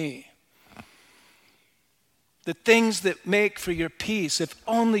about me. The things that make for your peace, if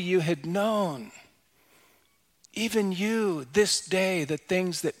only you had known. Even you, this day, the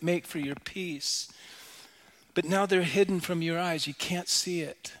things that make for your peace. But now they're hidden from your eyes. You can't see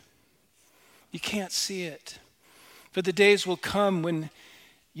it. You can't see it. For the days will come when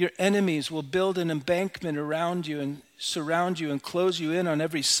your enemies will build an embankment around you and surround you and close you in on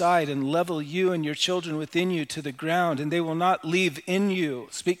every side and level you and your children within you to the ground, and they will not leave in you,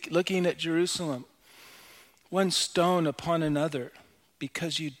 looking at Jerusalem, one stone upon another,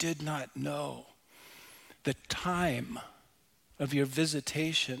 because you did not know the time of your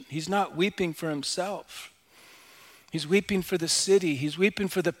visitation. He's not weeping for himself. He's weeping for the city. He's weeping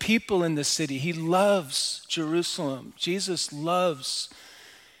for the people in the city. He loves Jerusalem. Jesus loves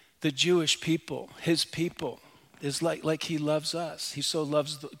the Jewish people, his people, is like he loves us.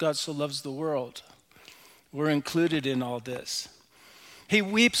 God so loves the world. We're included in all this. He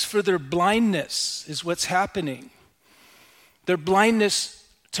weeps for their blindness is what's happening. Their blindness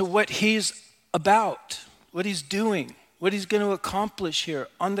to what he's about, what he's doing, what he's going to accomplish here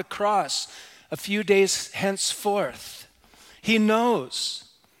on the cross a few days henceforth. He knows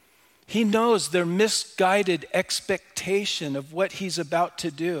their misguided expectation of what he's about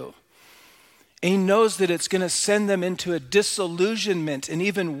to do. And he knows that it's going to send them into a disillusionment and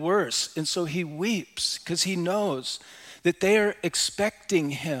even worse. And so he weeps because he knows that they are expecting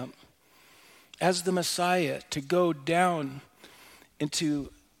him as the Messiah to go down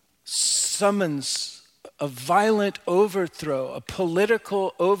into summons a violent overthrow, a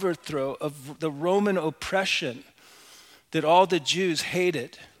political overthrow of the Roman oppression that all the Jews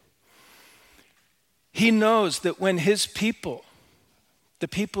hated. He knows that when his people, the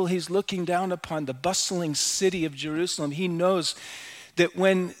people he's looking down upon, the bustling city of Jerusalem, he knows that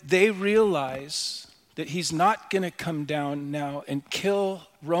when they realize that he's not going to come down now and kill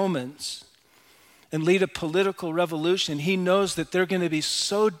Romans and lead a political revolution, he knows that they're going to be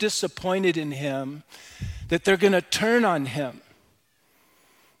so disappointed in him that they're going to turn on him.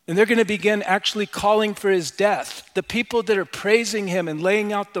 And they're going to begin actually calling for his death. The people that are praising him and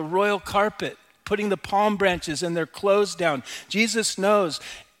laying out the royal carpet, putting the palm branches and their clothes down. Jesus knows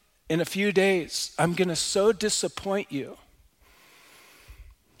in a few days, I'm going to so disappoint you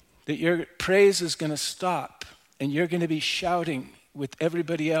that your praise is going to stop and you're going to be shouting with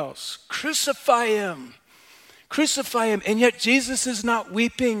everybody else, crucify him, crucify him. And yet Jesus is not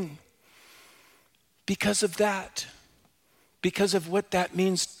weeping because of that, because of what that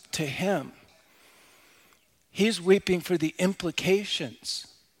means to him. He's weeping for the implications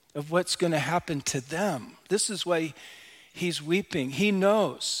of what's going to happen to them. This is why he's weeping. He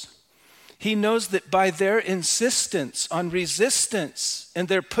knows. He knows that by their insistence on resistance and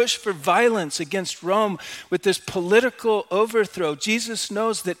their push for violence against Rome with this political overthrow, Jesus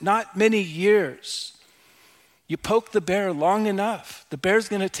knows that not many years, you poke the bear long enough, the bear's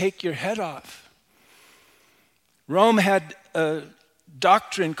going to take your head off. Rome had a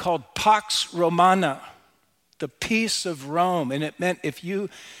doctrine called Pax Romana, the peace of Rome. And it meant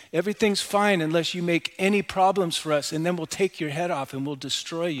everything's fine unless you make any problems for us, and then we'll take your head off and we'll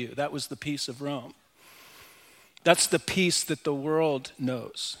destroy you. That was the peace of Rome. That's the peace that the world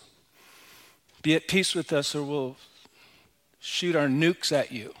knows. Be at peace with us or we'll shoot our nukes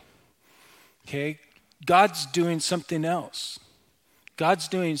at you. Okay? God's doing something else. God's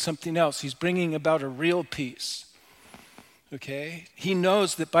doing something else. He's bringing about a real peace. Okay? He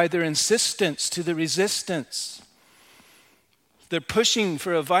knows that by their insistence to the resistance, they're pushing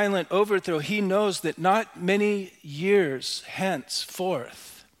for a violent overthrow. He knows that not many years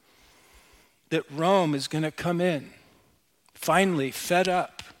henceforth, that Rome is going to come in, finally fed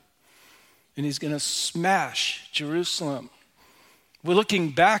up, and he's going to smash Jerusalem. We're looking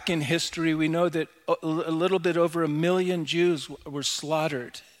back in history, we know that a little bit over 1 million Jews were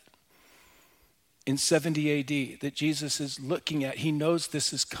slaughtered in 70 AD, that Jesus is looking at. He knows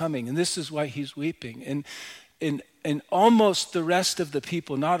this is coming, and this is why he's weeping. And almost the rest of the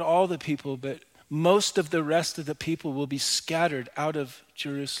people, not all the people, but most of the rest of the people will be scattered out of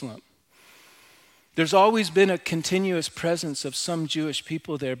Jerusalem. There's always been a continuous presence of some Jewish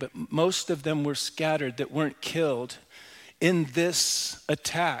people there, but most of them were scattered that weren't killed in this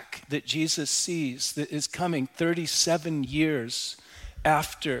attack that Jesus sees that is coming 37 years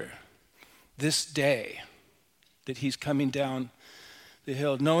after this day that he's coming down the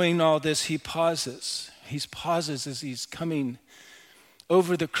hill. Knowing all this, he pauses. He pauses as he's coming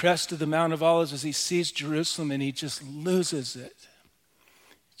over the crest of the Mount of Olives, as he sees Jerusalem, and he just loses it.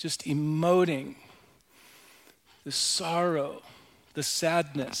 Just emoting the sorrow, the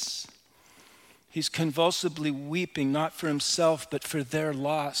sadness. He's convulsively weeping, not for himself, but for their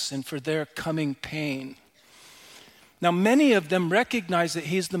loss and for their coming pain. Now, many of them recognize that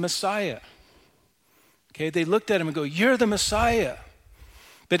he's the Messiah. Okay, they looked at him and go, "You're the Messiah."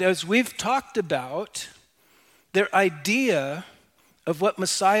 But as we've talked about, their idea of what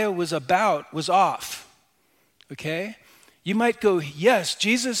Messiah was about was off. Okay? You might go, yes,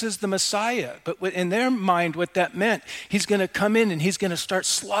 Jesus is the Messiah. But in their mind, what that meant, he's going to come in and he's going to start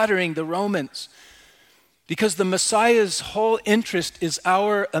slaughtering the Romans. Because the Messiah's whole interest is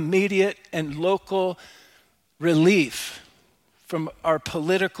our immediate and local relief from our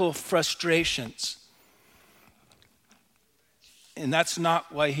political frustrations. And that's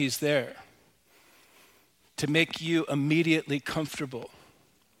not why he's there. To make you immediately comfortable.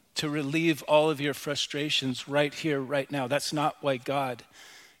 To relieve all of your frustrations right here, right now. That's not why God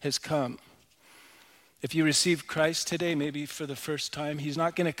has come. If you receive Christ today, maybe for the first time, he's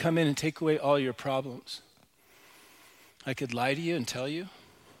not going to come in and take away all your problems. I could lie to you and tell you.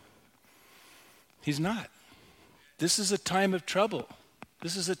 He's not. This is a time of trouble.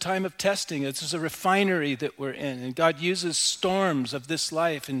 This is a time of testing. This is a refinery that we're in. And God uses storms of this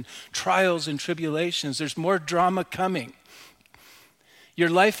life and trials and tribulations. There's more drama coming. Your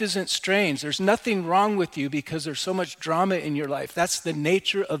life isn't strange. There's nothing wrong with you because there's so much drama in your life. That's the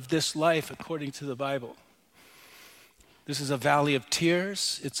nature of this life according to the Bible. This is a valley of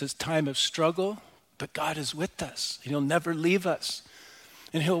tears. It's a time of struggle. But God is with us. He'll never leave us.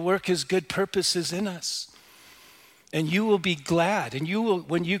 And he'll work his good purposes in us. And you will be glad. And you will,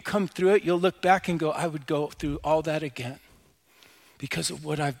 when you come through it, you'll look back and go, I would go through all that again because of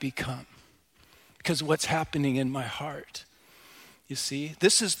what I've become, because of what's happening in my heart. You see,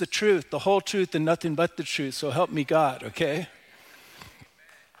 this is the truth, the whole truth and nothing but the truth. So help me God, okay?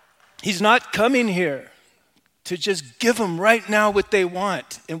 He's not coming here to just give them right now what they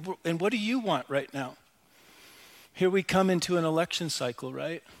want. And what do you want right now? Here we come into an election cycle,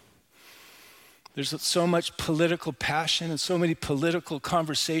 right? There's so much political passion and so many political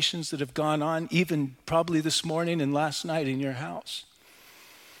conversations that have gone on, even probably this morning and last night in your house.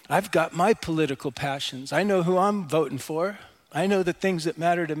 I've got my political passions. I know who I'm voting for. I know the things that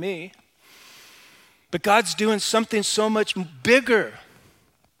matter to me. But God's doing something so much bigger,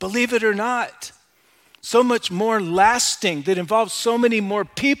 believe it or not, so much more lasting, that involves so many more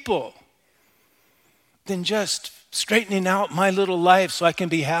people than just straightening out my little life so I can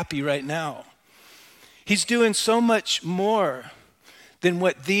be happy right now. He's doing so much more than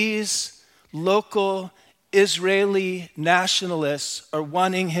what these local Israeli nationalists are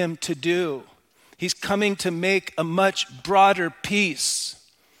wanting him to do. He's coming to make a much broader peace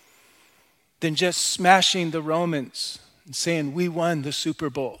than just smashing the Romans and saying, we won the Super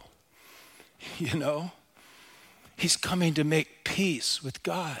Bowl. You know? He's coming to make peace with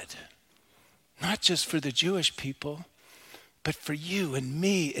God. Not just for the Jewish people, but for you and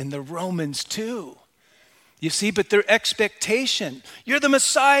me and the Romans too. You see, but their expectation, you're the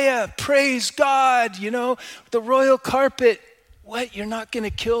Messiah, praise God, you know, the royal carpet. What, you're not going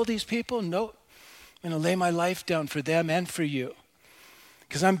to kill these people? No, I'm going to lay my life down for them and for you.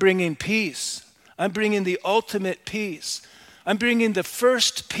 Because I'm bringing peace. I'm bringing the ultimate peace. I'm bringing the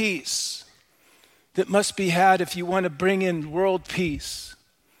first peace that must be had if you want to bring in world peace.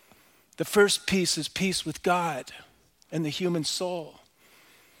 The first peace is peace with God and the human soul.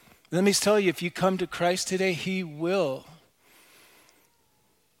 Let me tell you, if you come to Christ today, he will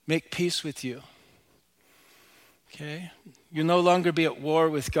make peace with you. Okay? You'll no longer be at war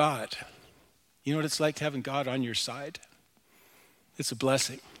with God. You know what it's like having God on your side? It's a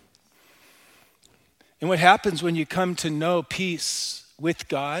blessing. And what happens when you come to know peace with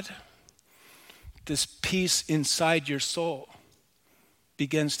God, this peace inside your soul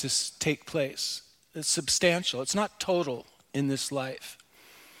begins to take place. It's substantial. It's not total in this life.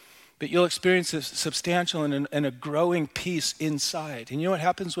 But you'll experience a substantial and a growing peace inside. And you know what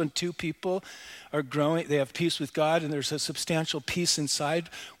happens when two people are growing, they have peace with God, and there's a substantial peace inside?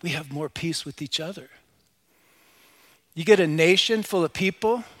 We have more peace with each other. You get a nation full of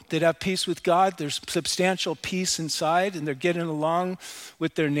people that have peace with God, there's substantial peace inside, and they're getting along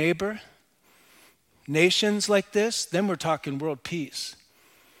with their neighbor. Nations like this, then we're talking world peace.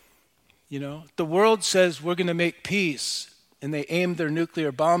 You know, the world says we're going to make peace. And they aim their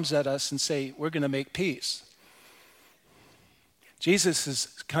nuclear bombs at us and say, we're going to make peace. Jesus is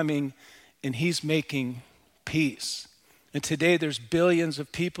coming and he's making peace. And today there's billions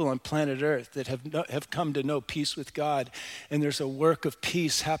of people on planet Earth that have come to know peace with God. And there's a work of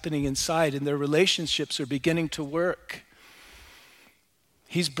peace happening inside, and their relationships are beginning to work.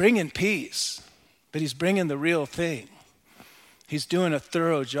 He's bringing peace, but he's bringing the real thing. He's doing a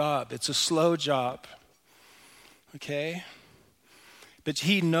thorough job. It's a slow job. Okay? But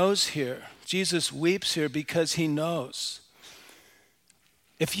he knows here. Jesus weeps here because he knows.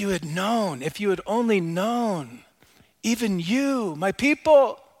 If you had known, if you had only known, even you, my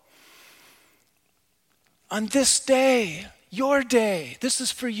people, on this day, your day, this is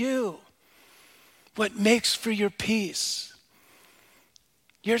for you, what makes for your peace.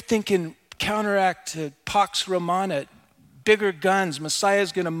 You're thinking counteract to Pax Romana, bigger guns,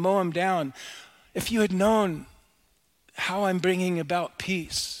 Messiah's going to mow them down. If you had known how I'm bringing about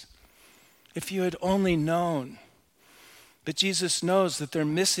peace, if you had only known. But Jesus knows that they're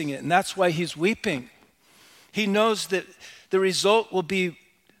missing it, and that's why he's weeping. He knows that the result will be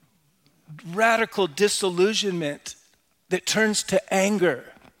radical disillusionment that turns to anger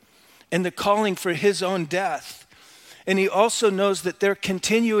and the calling for his own death. And he also knows that their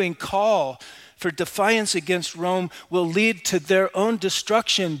continuing call for defiance against Rome will lead to their own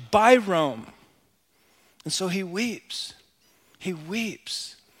destruction by Rome. And so he weeps. He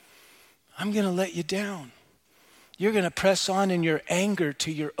weeps. I'm going to let you down. You're going to press on in your anger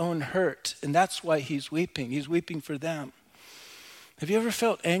to your own hurt. And that's why he's weeping. He's weeping for them. Have you ever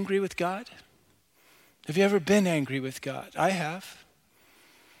felt angry with God? Have you ever been angry with God? I have.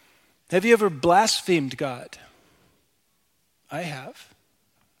 Have you ever blasphemed God? I have,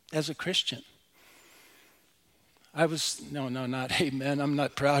 as a Christian. Not amen. I'm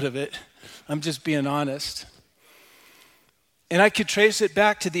not proud of it. I'm just being honest. And I could trace it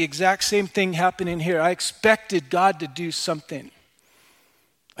back to the exact same thing happening here. I expected God to do something.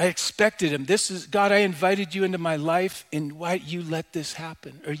 I expected him. This is, God, I invited you into my life, and why you let this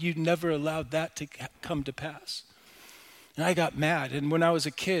happen? Or you never allowed that to come to pass. And I got mad. And when I was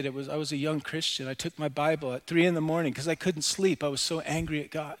a kid, I was a young Christian. I took my Bible at 3 a.m. because I couldn't sleep. I was so angry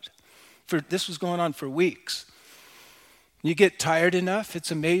at God. This was going on for weeks. You get tired enough, it's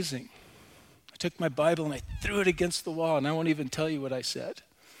amazing. I took my Bible and I threw it against the wall, and I won't even tell you what I said.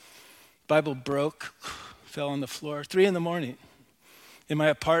 Bible broke, fell on the floor, 3 a.m. in my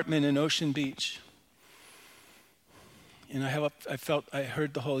apartment in Ocean Beach. And I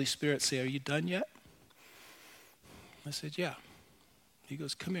heard the Holy Spirit say, "Are you done yet?" I said, "Yeah." He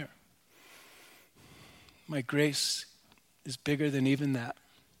goes, "Come here. My grace is bigger than even that."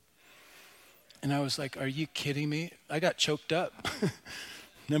 And I was like, "Are you kidding me?" I got choked up.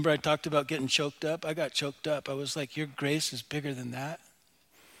 Remember I talked about getting choked up? I got choked up. I was like, "Your grace is bigger than that?"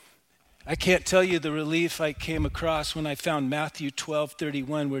 I can't tell you the relief I came across when I found Matthew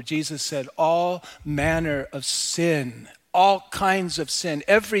 12:31, where Jesus said, all manner of sin, all kinds of sin,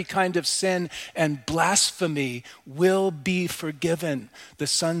 every kind of sin and blasphemy will be forgiven the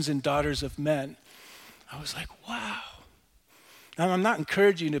sons and daughters of men. I was like, wow. Now, I'm not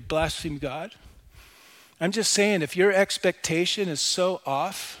encouraging you to blaspheme God. I'm just saying, if your expectation is so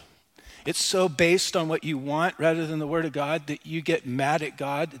off, it's so based on what you want rather than the Word of God that you get mad at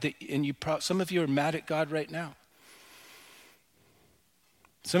God, some of you are mad at God right now.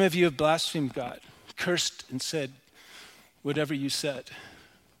 Some of you have blasphemed God, cursed and said whatever you said.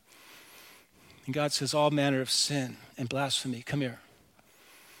 And God says, all manner of sin and blasphemy, come here.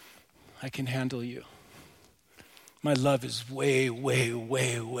 I can handle you. My love is way, way,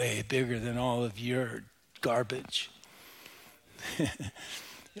 way, way bigger than all of your garbage.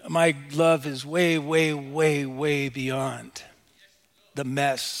 My love is way, way, way, way beyond the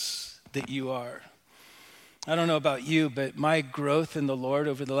mess that you are. I don't know about you, but my growth in the Lord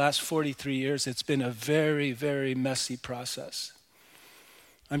over the last 43 years, it's been a very, very messy process.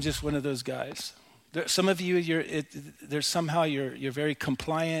 I'm just one of those guys. Some of you, you're very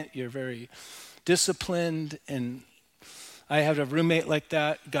compliant, you're very disciplined, and I had a roommate like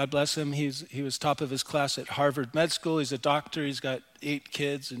that. God bless him. He was top of his class at Harvard Med School. He's a doctor. He's got 8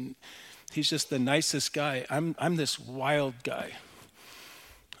 kids, and he's just the nicest guy. I'm this wild guy.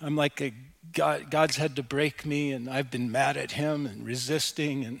 I'm like God's had to break me, and I've been mad at him and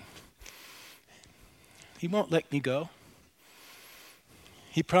resisting, and he won't let me go.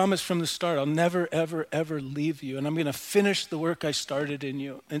 He promised from the start, I'll never, ever, ever leave you, and I'm going to finish the work I started in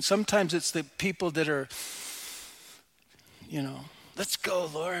you. And sometimes it's the people that are, let's go,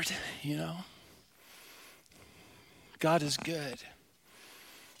 Lord, God is good.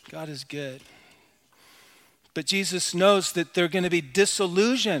 God is good. But Jesus knows that they're going to be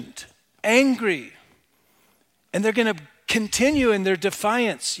disillusioned, angry, and they're going to continue in their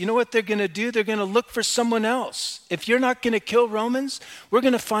defiance. You know what they're going to do? They're going to look for someone else. If you're not going to kill Romans, we're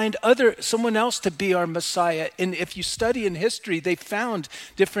going to find someone else to be our Messiah. And if you study in history, they found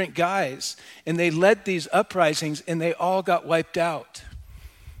different guys, and they led these uprisings, and they all got wiped out.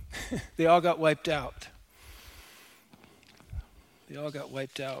 They all got wiped out. They all got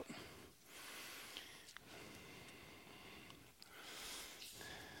wiped out.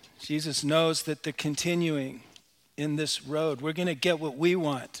 Jesus knows that they're continuing in this road. We're going to get what we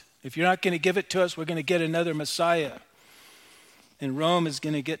want. If you're not going to give it to us, we're going to get another Messiah. And Rome is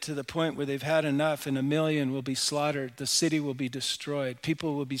going to get to the point where they've had enough, and 1 million will be slaughtered. The city will be destroyed.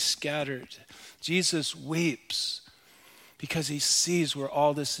 People will be scattered. Jesus weeps because he sees where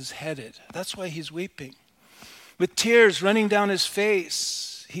all this is headed. That's why he's weeping. With tears running down his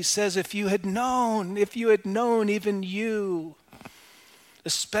face, he says, if you had known, even you,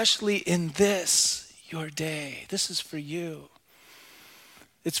 especially in this, your day. This is for you.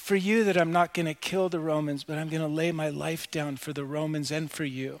 It's for you that I'm not going to kill the Romans, but I'm going to lay my life down for the Romans and for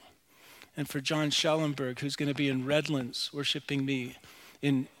you. And for John Schellenberg, who's going to be in Redlands worshiping me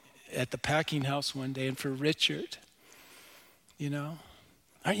at the packing house one day, and for Richard.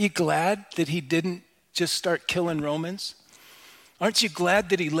 Aren't you glad that he didn't just start killing Romans? Aren't you glad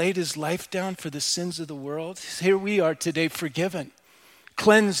that he laid his life down for the sins of the world? Here we are today, forgiven,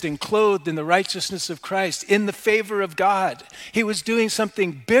 cleansed and clothed in the righteousness of Christ, in the favor of God. He was doing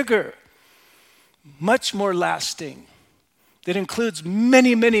something bigger, much more lasting, that includes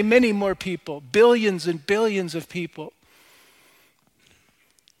many, many, many more people, billions and billions of people.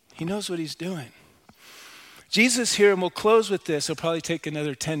 He knows what he's doing. Jesus here, and we'll close with this. It'll probably take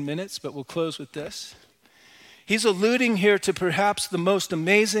another 10 minutes, but we'll close with this. He's alluding here to perhaps the most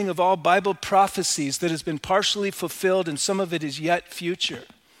amazing of all Bible prophecies that has been partially fulfilled, and some of it is yet future.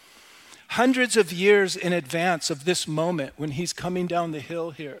 Hundreds of years in advance of this moment when he's coming down the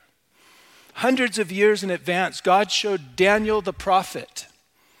hill here. Hundreds of years in advance, God showed Daniel the prophet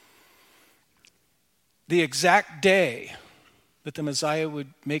the exact day that the Messiah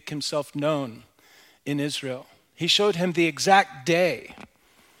would make himself known in Israel. He showed him the exact day.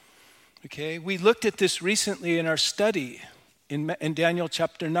 Okay, we looked at this recently in our study in Daniel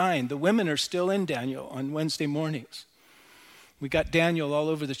chapter 9. The women are still in Daniel on Wednesday mornings. We got Daniel all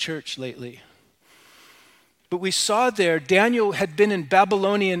over the church lately. But we saw there, Daniel had been in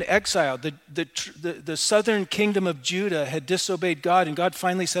Babylonian exile. The southern kingdom of Judah had disobeyed God, and God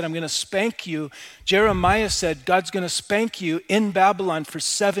finally said, I'm going to spank you. Jeremiah said, God's going to spank you in Babylon for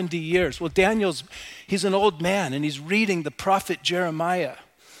 70 years. Well, he's an old man, and he's reading the prophet Jeremiah.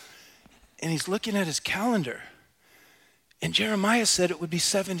 And he's looking at his calendar. And Jeremiah said it would be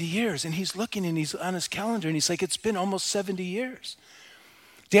 70 years. And he's looking, and he's on his calendar, and he's like, it's been almost 70 years.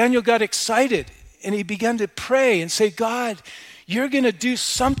 Daniel got excited. And he began to pray and say, God, you're going to do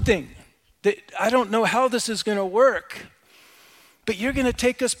something that I don't know how this is going to work, but you're going to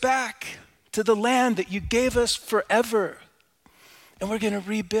take us back to the land that you gave us forever. And we're going to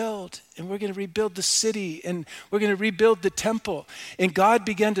rebuild, and we're going to rebuild the city, and we're going to rebuild the temple. And God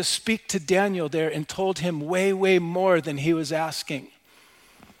began to speak to Daniel there and told him way, way more than he was asking.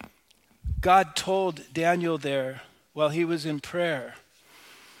 God told Daniel there while he was in prayer,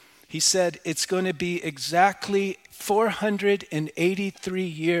 he said, it's going to be exactly 483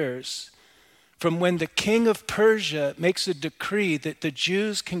 years from when the king of Persia makes a decree that the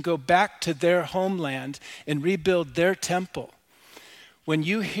Jews can go back to their homeland and rebuild their temple. When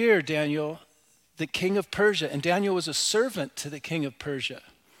you hear, Daniel, the king of Persia, and Daniel was a servant to the king of Persia.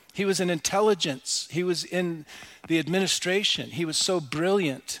 He was in intelligence. He was in the administration. He was so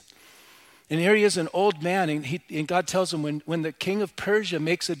brilliant. And here he is, an old man, and God tells him when the king of Persia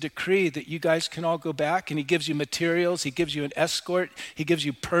makes a decree that you guys can all go back, and he gives you materials, he gives you an escort, he gives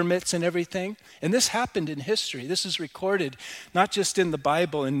you permits and everything. And this happened in history. This is recorded not just in the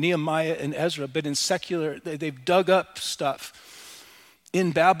Bible, in Nehemiah and Ezra, but in secular, they've dug up stuff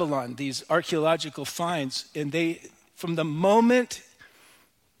in Babylon, these archaeological finds. And from the moment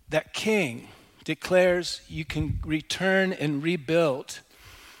that king declares you can return and rebuild,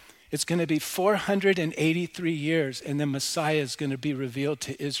 it's going to be 483 years, and then Messiah is going to be revealed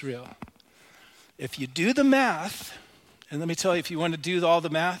to Israel. If you do the math, and let me tell you, if you want to do all the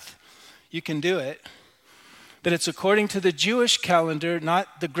math, you can do it. But it's according to the Jewish calendar,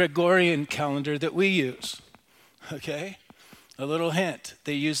 not the Gregorian calendar that we use. Okay? A little hint.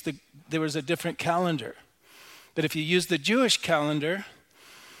 There was a different calendar. But if you use the Jewish calendar,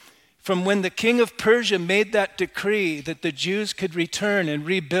 from when the king of Persia made that decree that the Jews could return and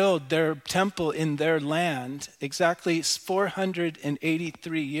rebuild their temple in their land, exactly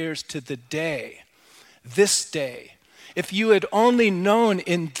 483 years to the day, this day. If you had only known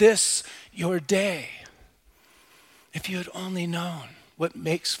in this your day, if you had only known what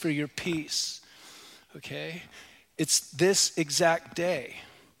makes for your peace, okay? It's this exact day.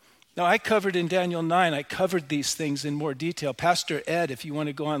 Now, I covered in Daniel 9, I covered these things in more detail. Pastor Ed, if you want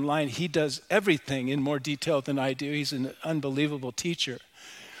to go online, he does everything in more detail than I do. He's an unbelievable teacher.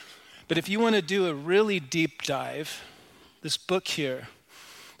 But if you want to do a really deep dive, this book here,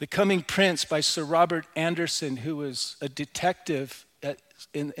 The Coming Prince by Sir Robert Anderson, who was a detective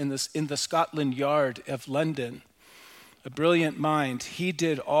in the Scotland Yard of London, a brilliant mind. He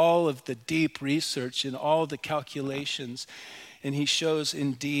did all of the deep research and all the calculations. And he shows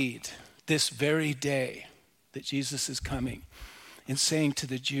indeed this very day that Jesus is coming and saying to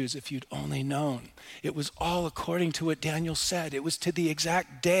the Jews, if you'd only known, it was all according to what Daniel said. It was to the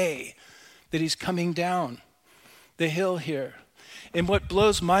exact day that he's coming down the hill here. And what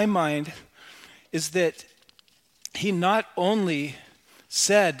blows my mind is that he not only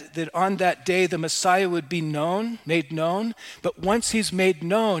said that on that day the Messiah would be made known, but once he's made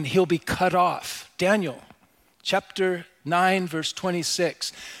known, he'll be cut off. Daniel chapter 9, verse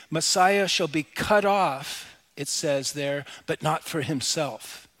 26, Messiah shall be cut off, it says there, but not for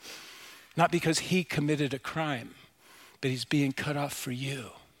himself. Not because he committed a crime, but he's being cut off for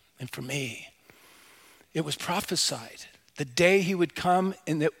you and for me. It was prophesied. The day he would come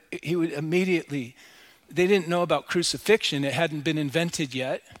and that he would immediately, they didn't know about crucifixion, it hadn't been invented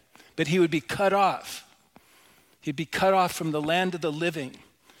yet, but he would be cut off. He'd be cut off from the land of the living.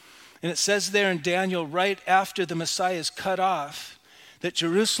 And it says there in Daniel, right after the Messiah is cut off, that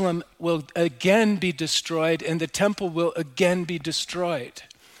Jerusalem will again be destroyed and the temple will again be destroyed.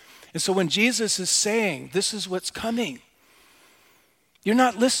 And so when Jesus is saying, this is what's coming, you're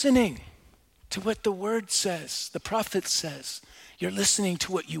not listening to what the word says, the prophet says. You're listening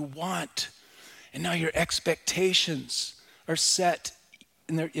to what you want. And now your expectations are set,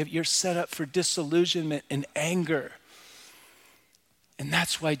 and you're set up for disillusionment and anger. And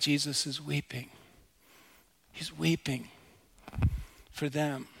that's why Jesus is weeping. He's weeping for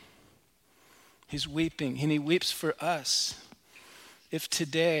them. He's weeping, and he weeps for us. If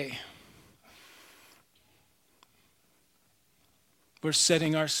today we're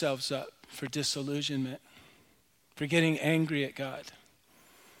setting ourselves up for disillusionment, for getting angry at God,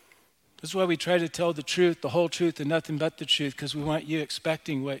 That's why we try to tell the truth, the whole truth, and nothing but the truth, because we want you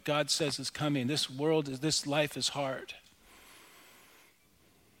expecting what God says is coming. This life is hard.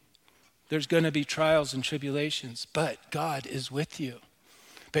 There's going to be trials and tribulations, but God is with you.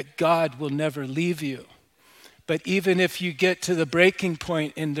 But God will never leave you. But even if you get to the breaking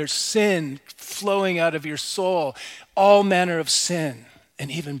point and there's sin flowing out of your soul, all manner of sin and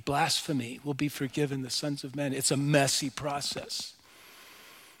even blasphemy will be forgiven the sons of men. It's a messy process.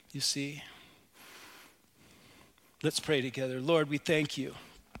 You see? Let's pray together. Lord, we thank you.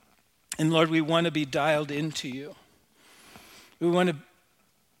 And Lord, we want to be dialed into you. We want to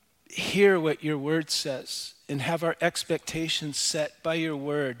hear what your word says and have our expectations set by your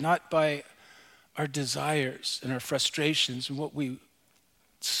word, not by our desires and our frustrations and what we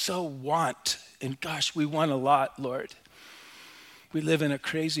so want. And gosh, we want a lot, Lord. We live in a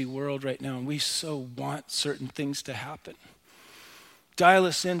crazy world right now, and we so want certain things to happen. Dial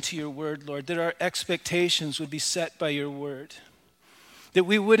us into your word, Lord, that our expectations would be set by your word, that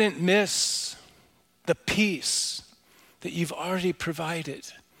we wouldn't miss the peace that you've already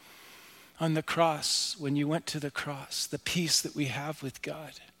provided on the cross when you went to the cross, the peace that we have with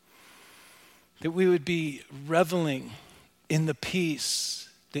God, that we would be reveling in the peace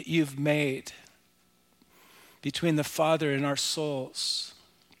that you've made between the Father and our souls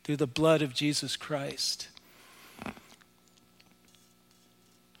through the blood of Jesus Christ.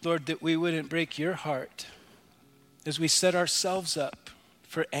 Lord, that we wouldn't break your heart as we set ourselves up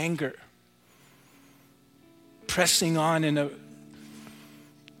for anger, pressing on in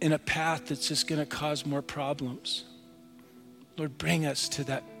a path that's just going to cause more problems. Lord, bring us to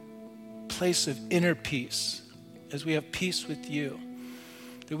that place of inner peace as we have peace with you,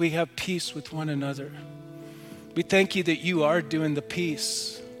 that we have peace with one another. We thank you that you are doing the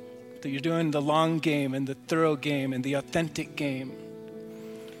peace, that you're doing the long game and the thorough game and the authentic game.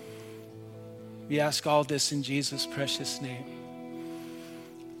 We ask all this in Jesus' precious name.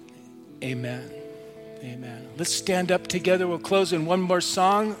 Amen. Amen. Let's stand up together. We'll close in one more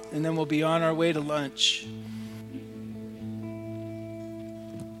song, and then we'll be on our way to lunch.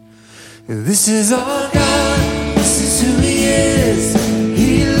 This is our God. This is who He is.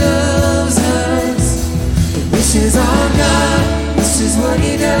 He loves us. This is our God. This is what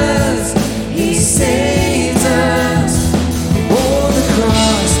He does. He saves us. Oh, the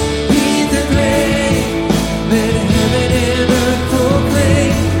cross, beneath the grave, let heaven and earth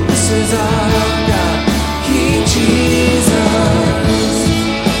proclaim. This is our God, King Jesus.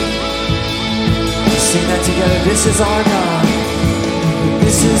 Sing that together. This is our God.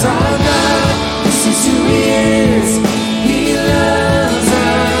 This is our God. This is who He is. He loves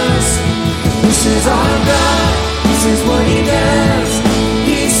us. This is our God. This is what He does.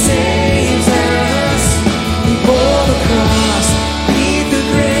 He saves us. He bore the cross, beneath the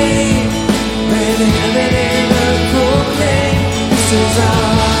grave, let heaven and earth proclaim. This is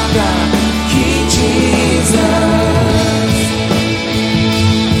our God, King Jesus.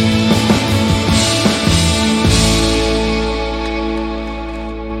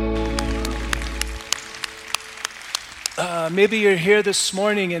 Maybe you're here this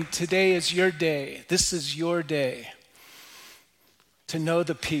morning and today is your day. This is your day to know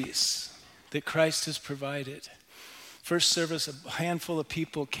the peace that Christ has provided. First service, a handful of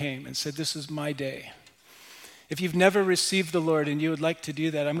people came and said, this is my day. If you've never received the Lord and you would like to do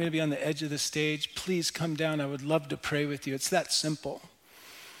that, I'm going to be on the edge of the stage. Please come down. I would love to pray with you. It's that simple.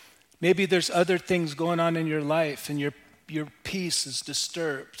 Maybe there's other things going on in your life and your peace is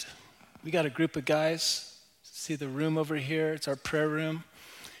disturbed. We got a group of guys. See the room over here? It's our prayer room.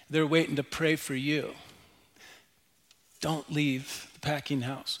 They're waiting to pray for you. Don't leave the packing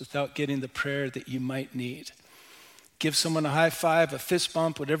house without getting the prayer that you might need. Give someone a high five, a fist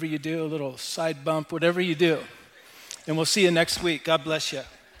bump, whatever you do, a little side bump, whatever you do. And we'll see you next week. God bless you.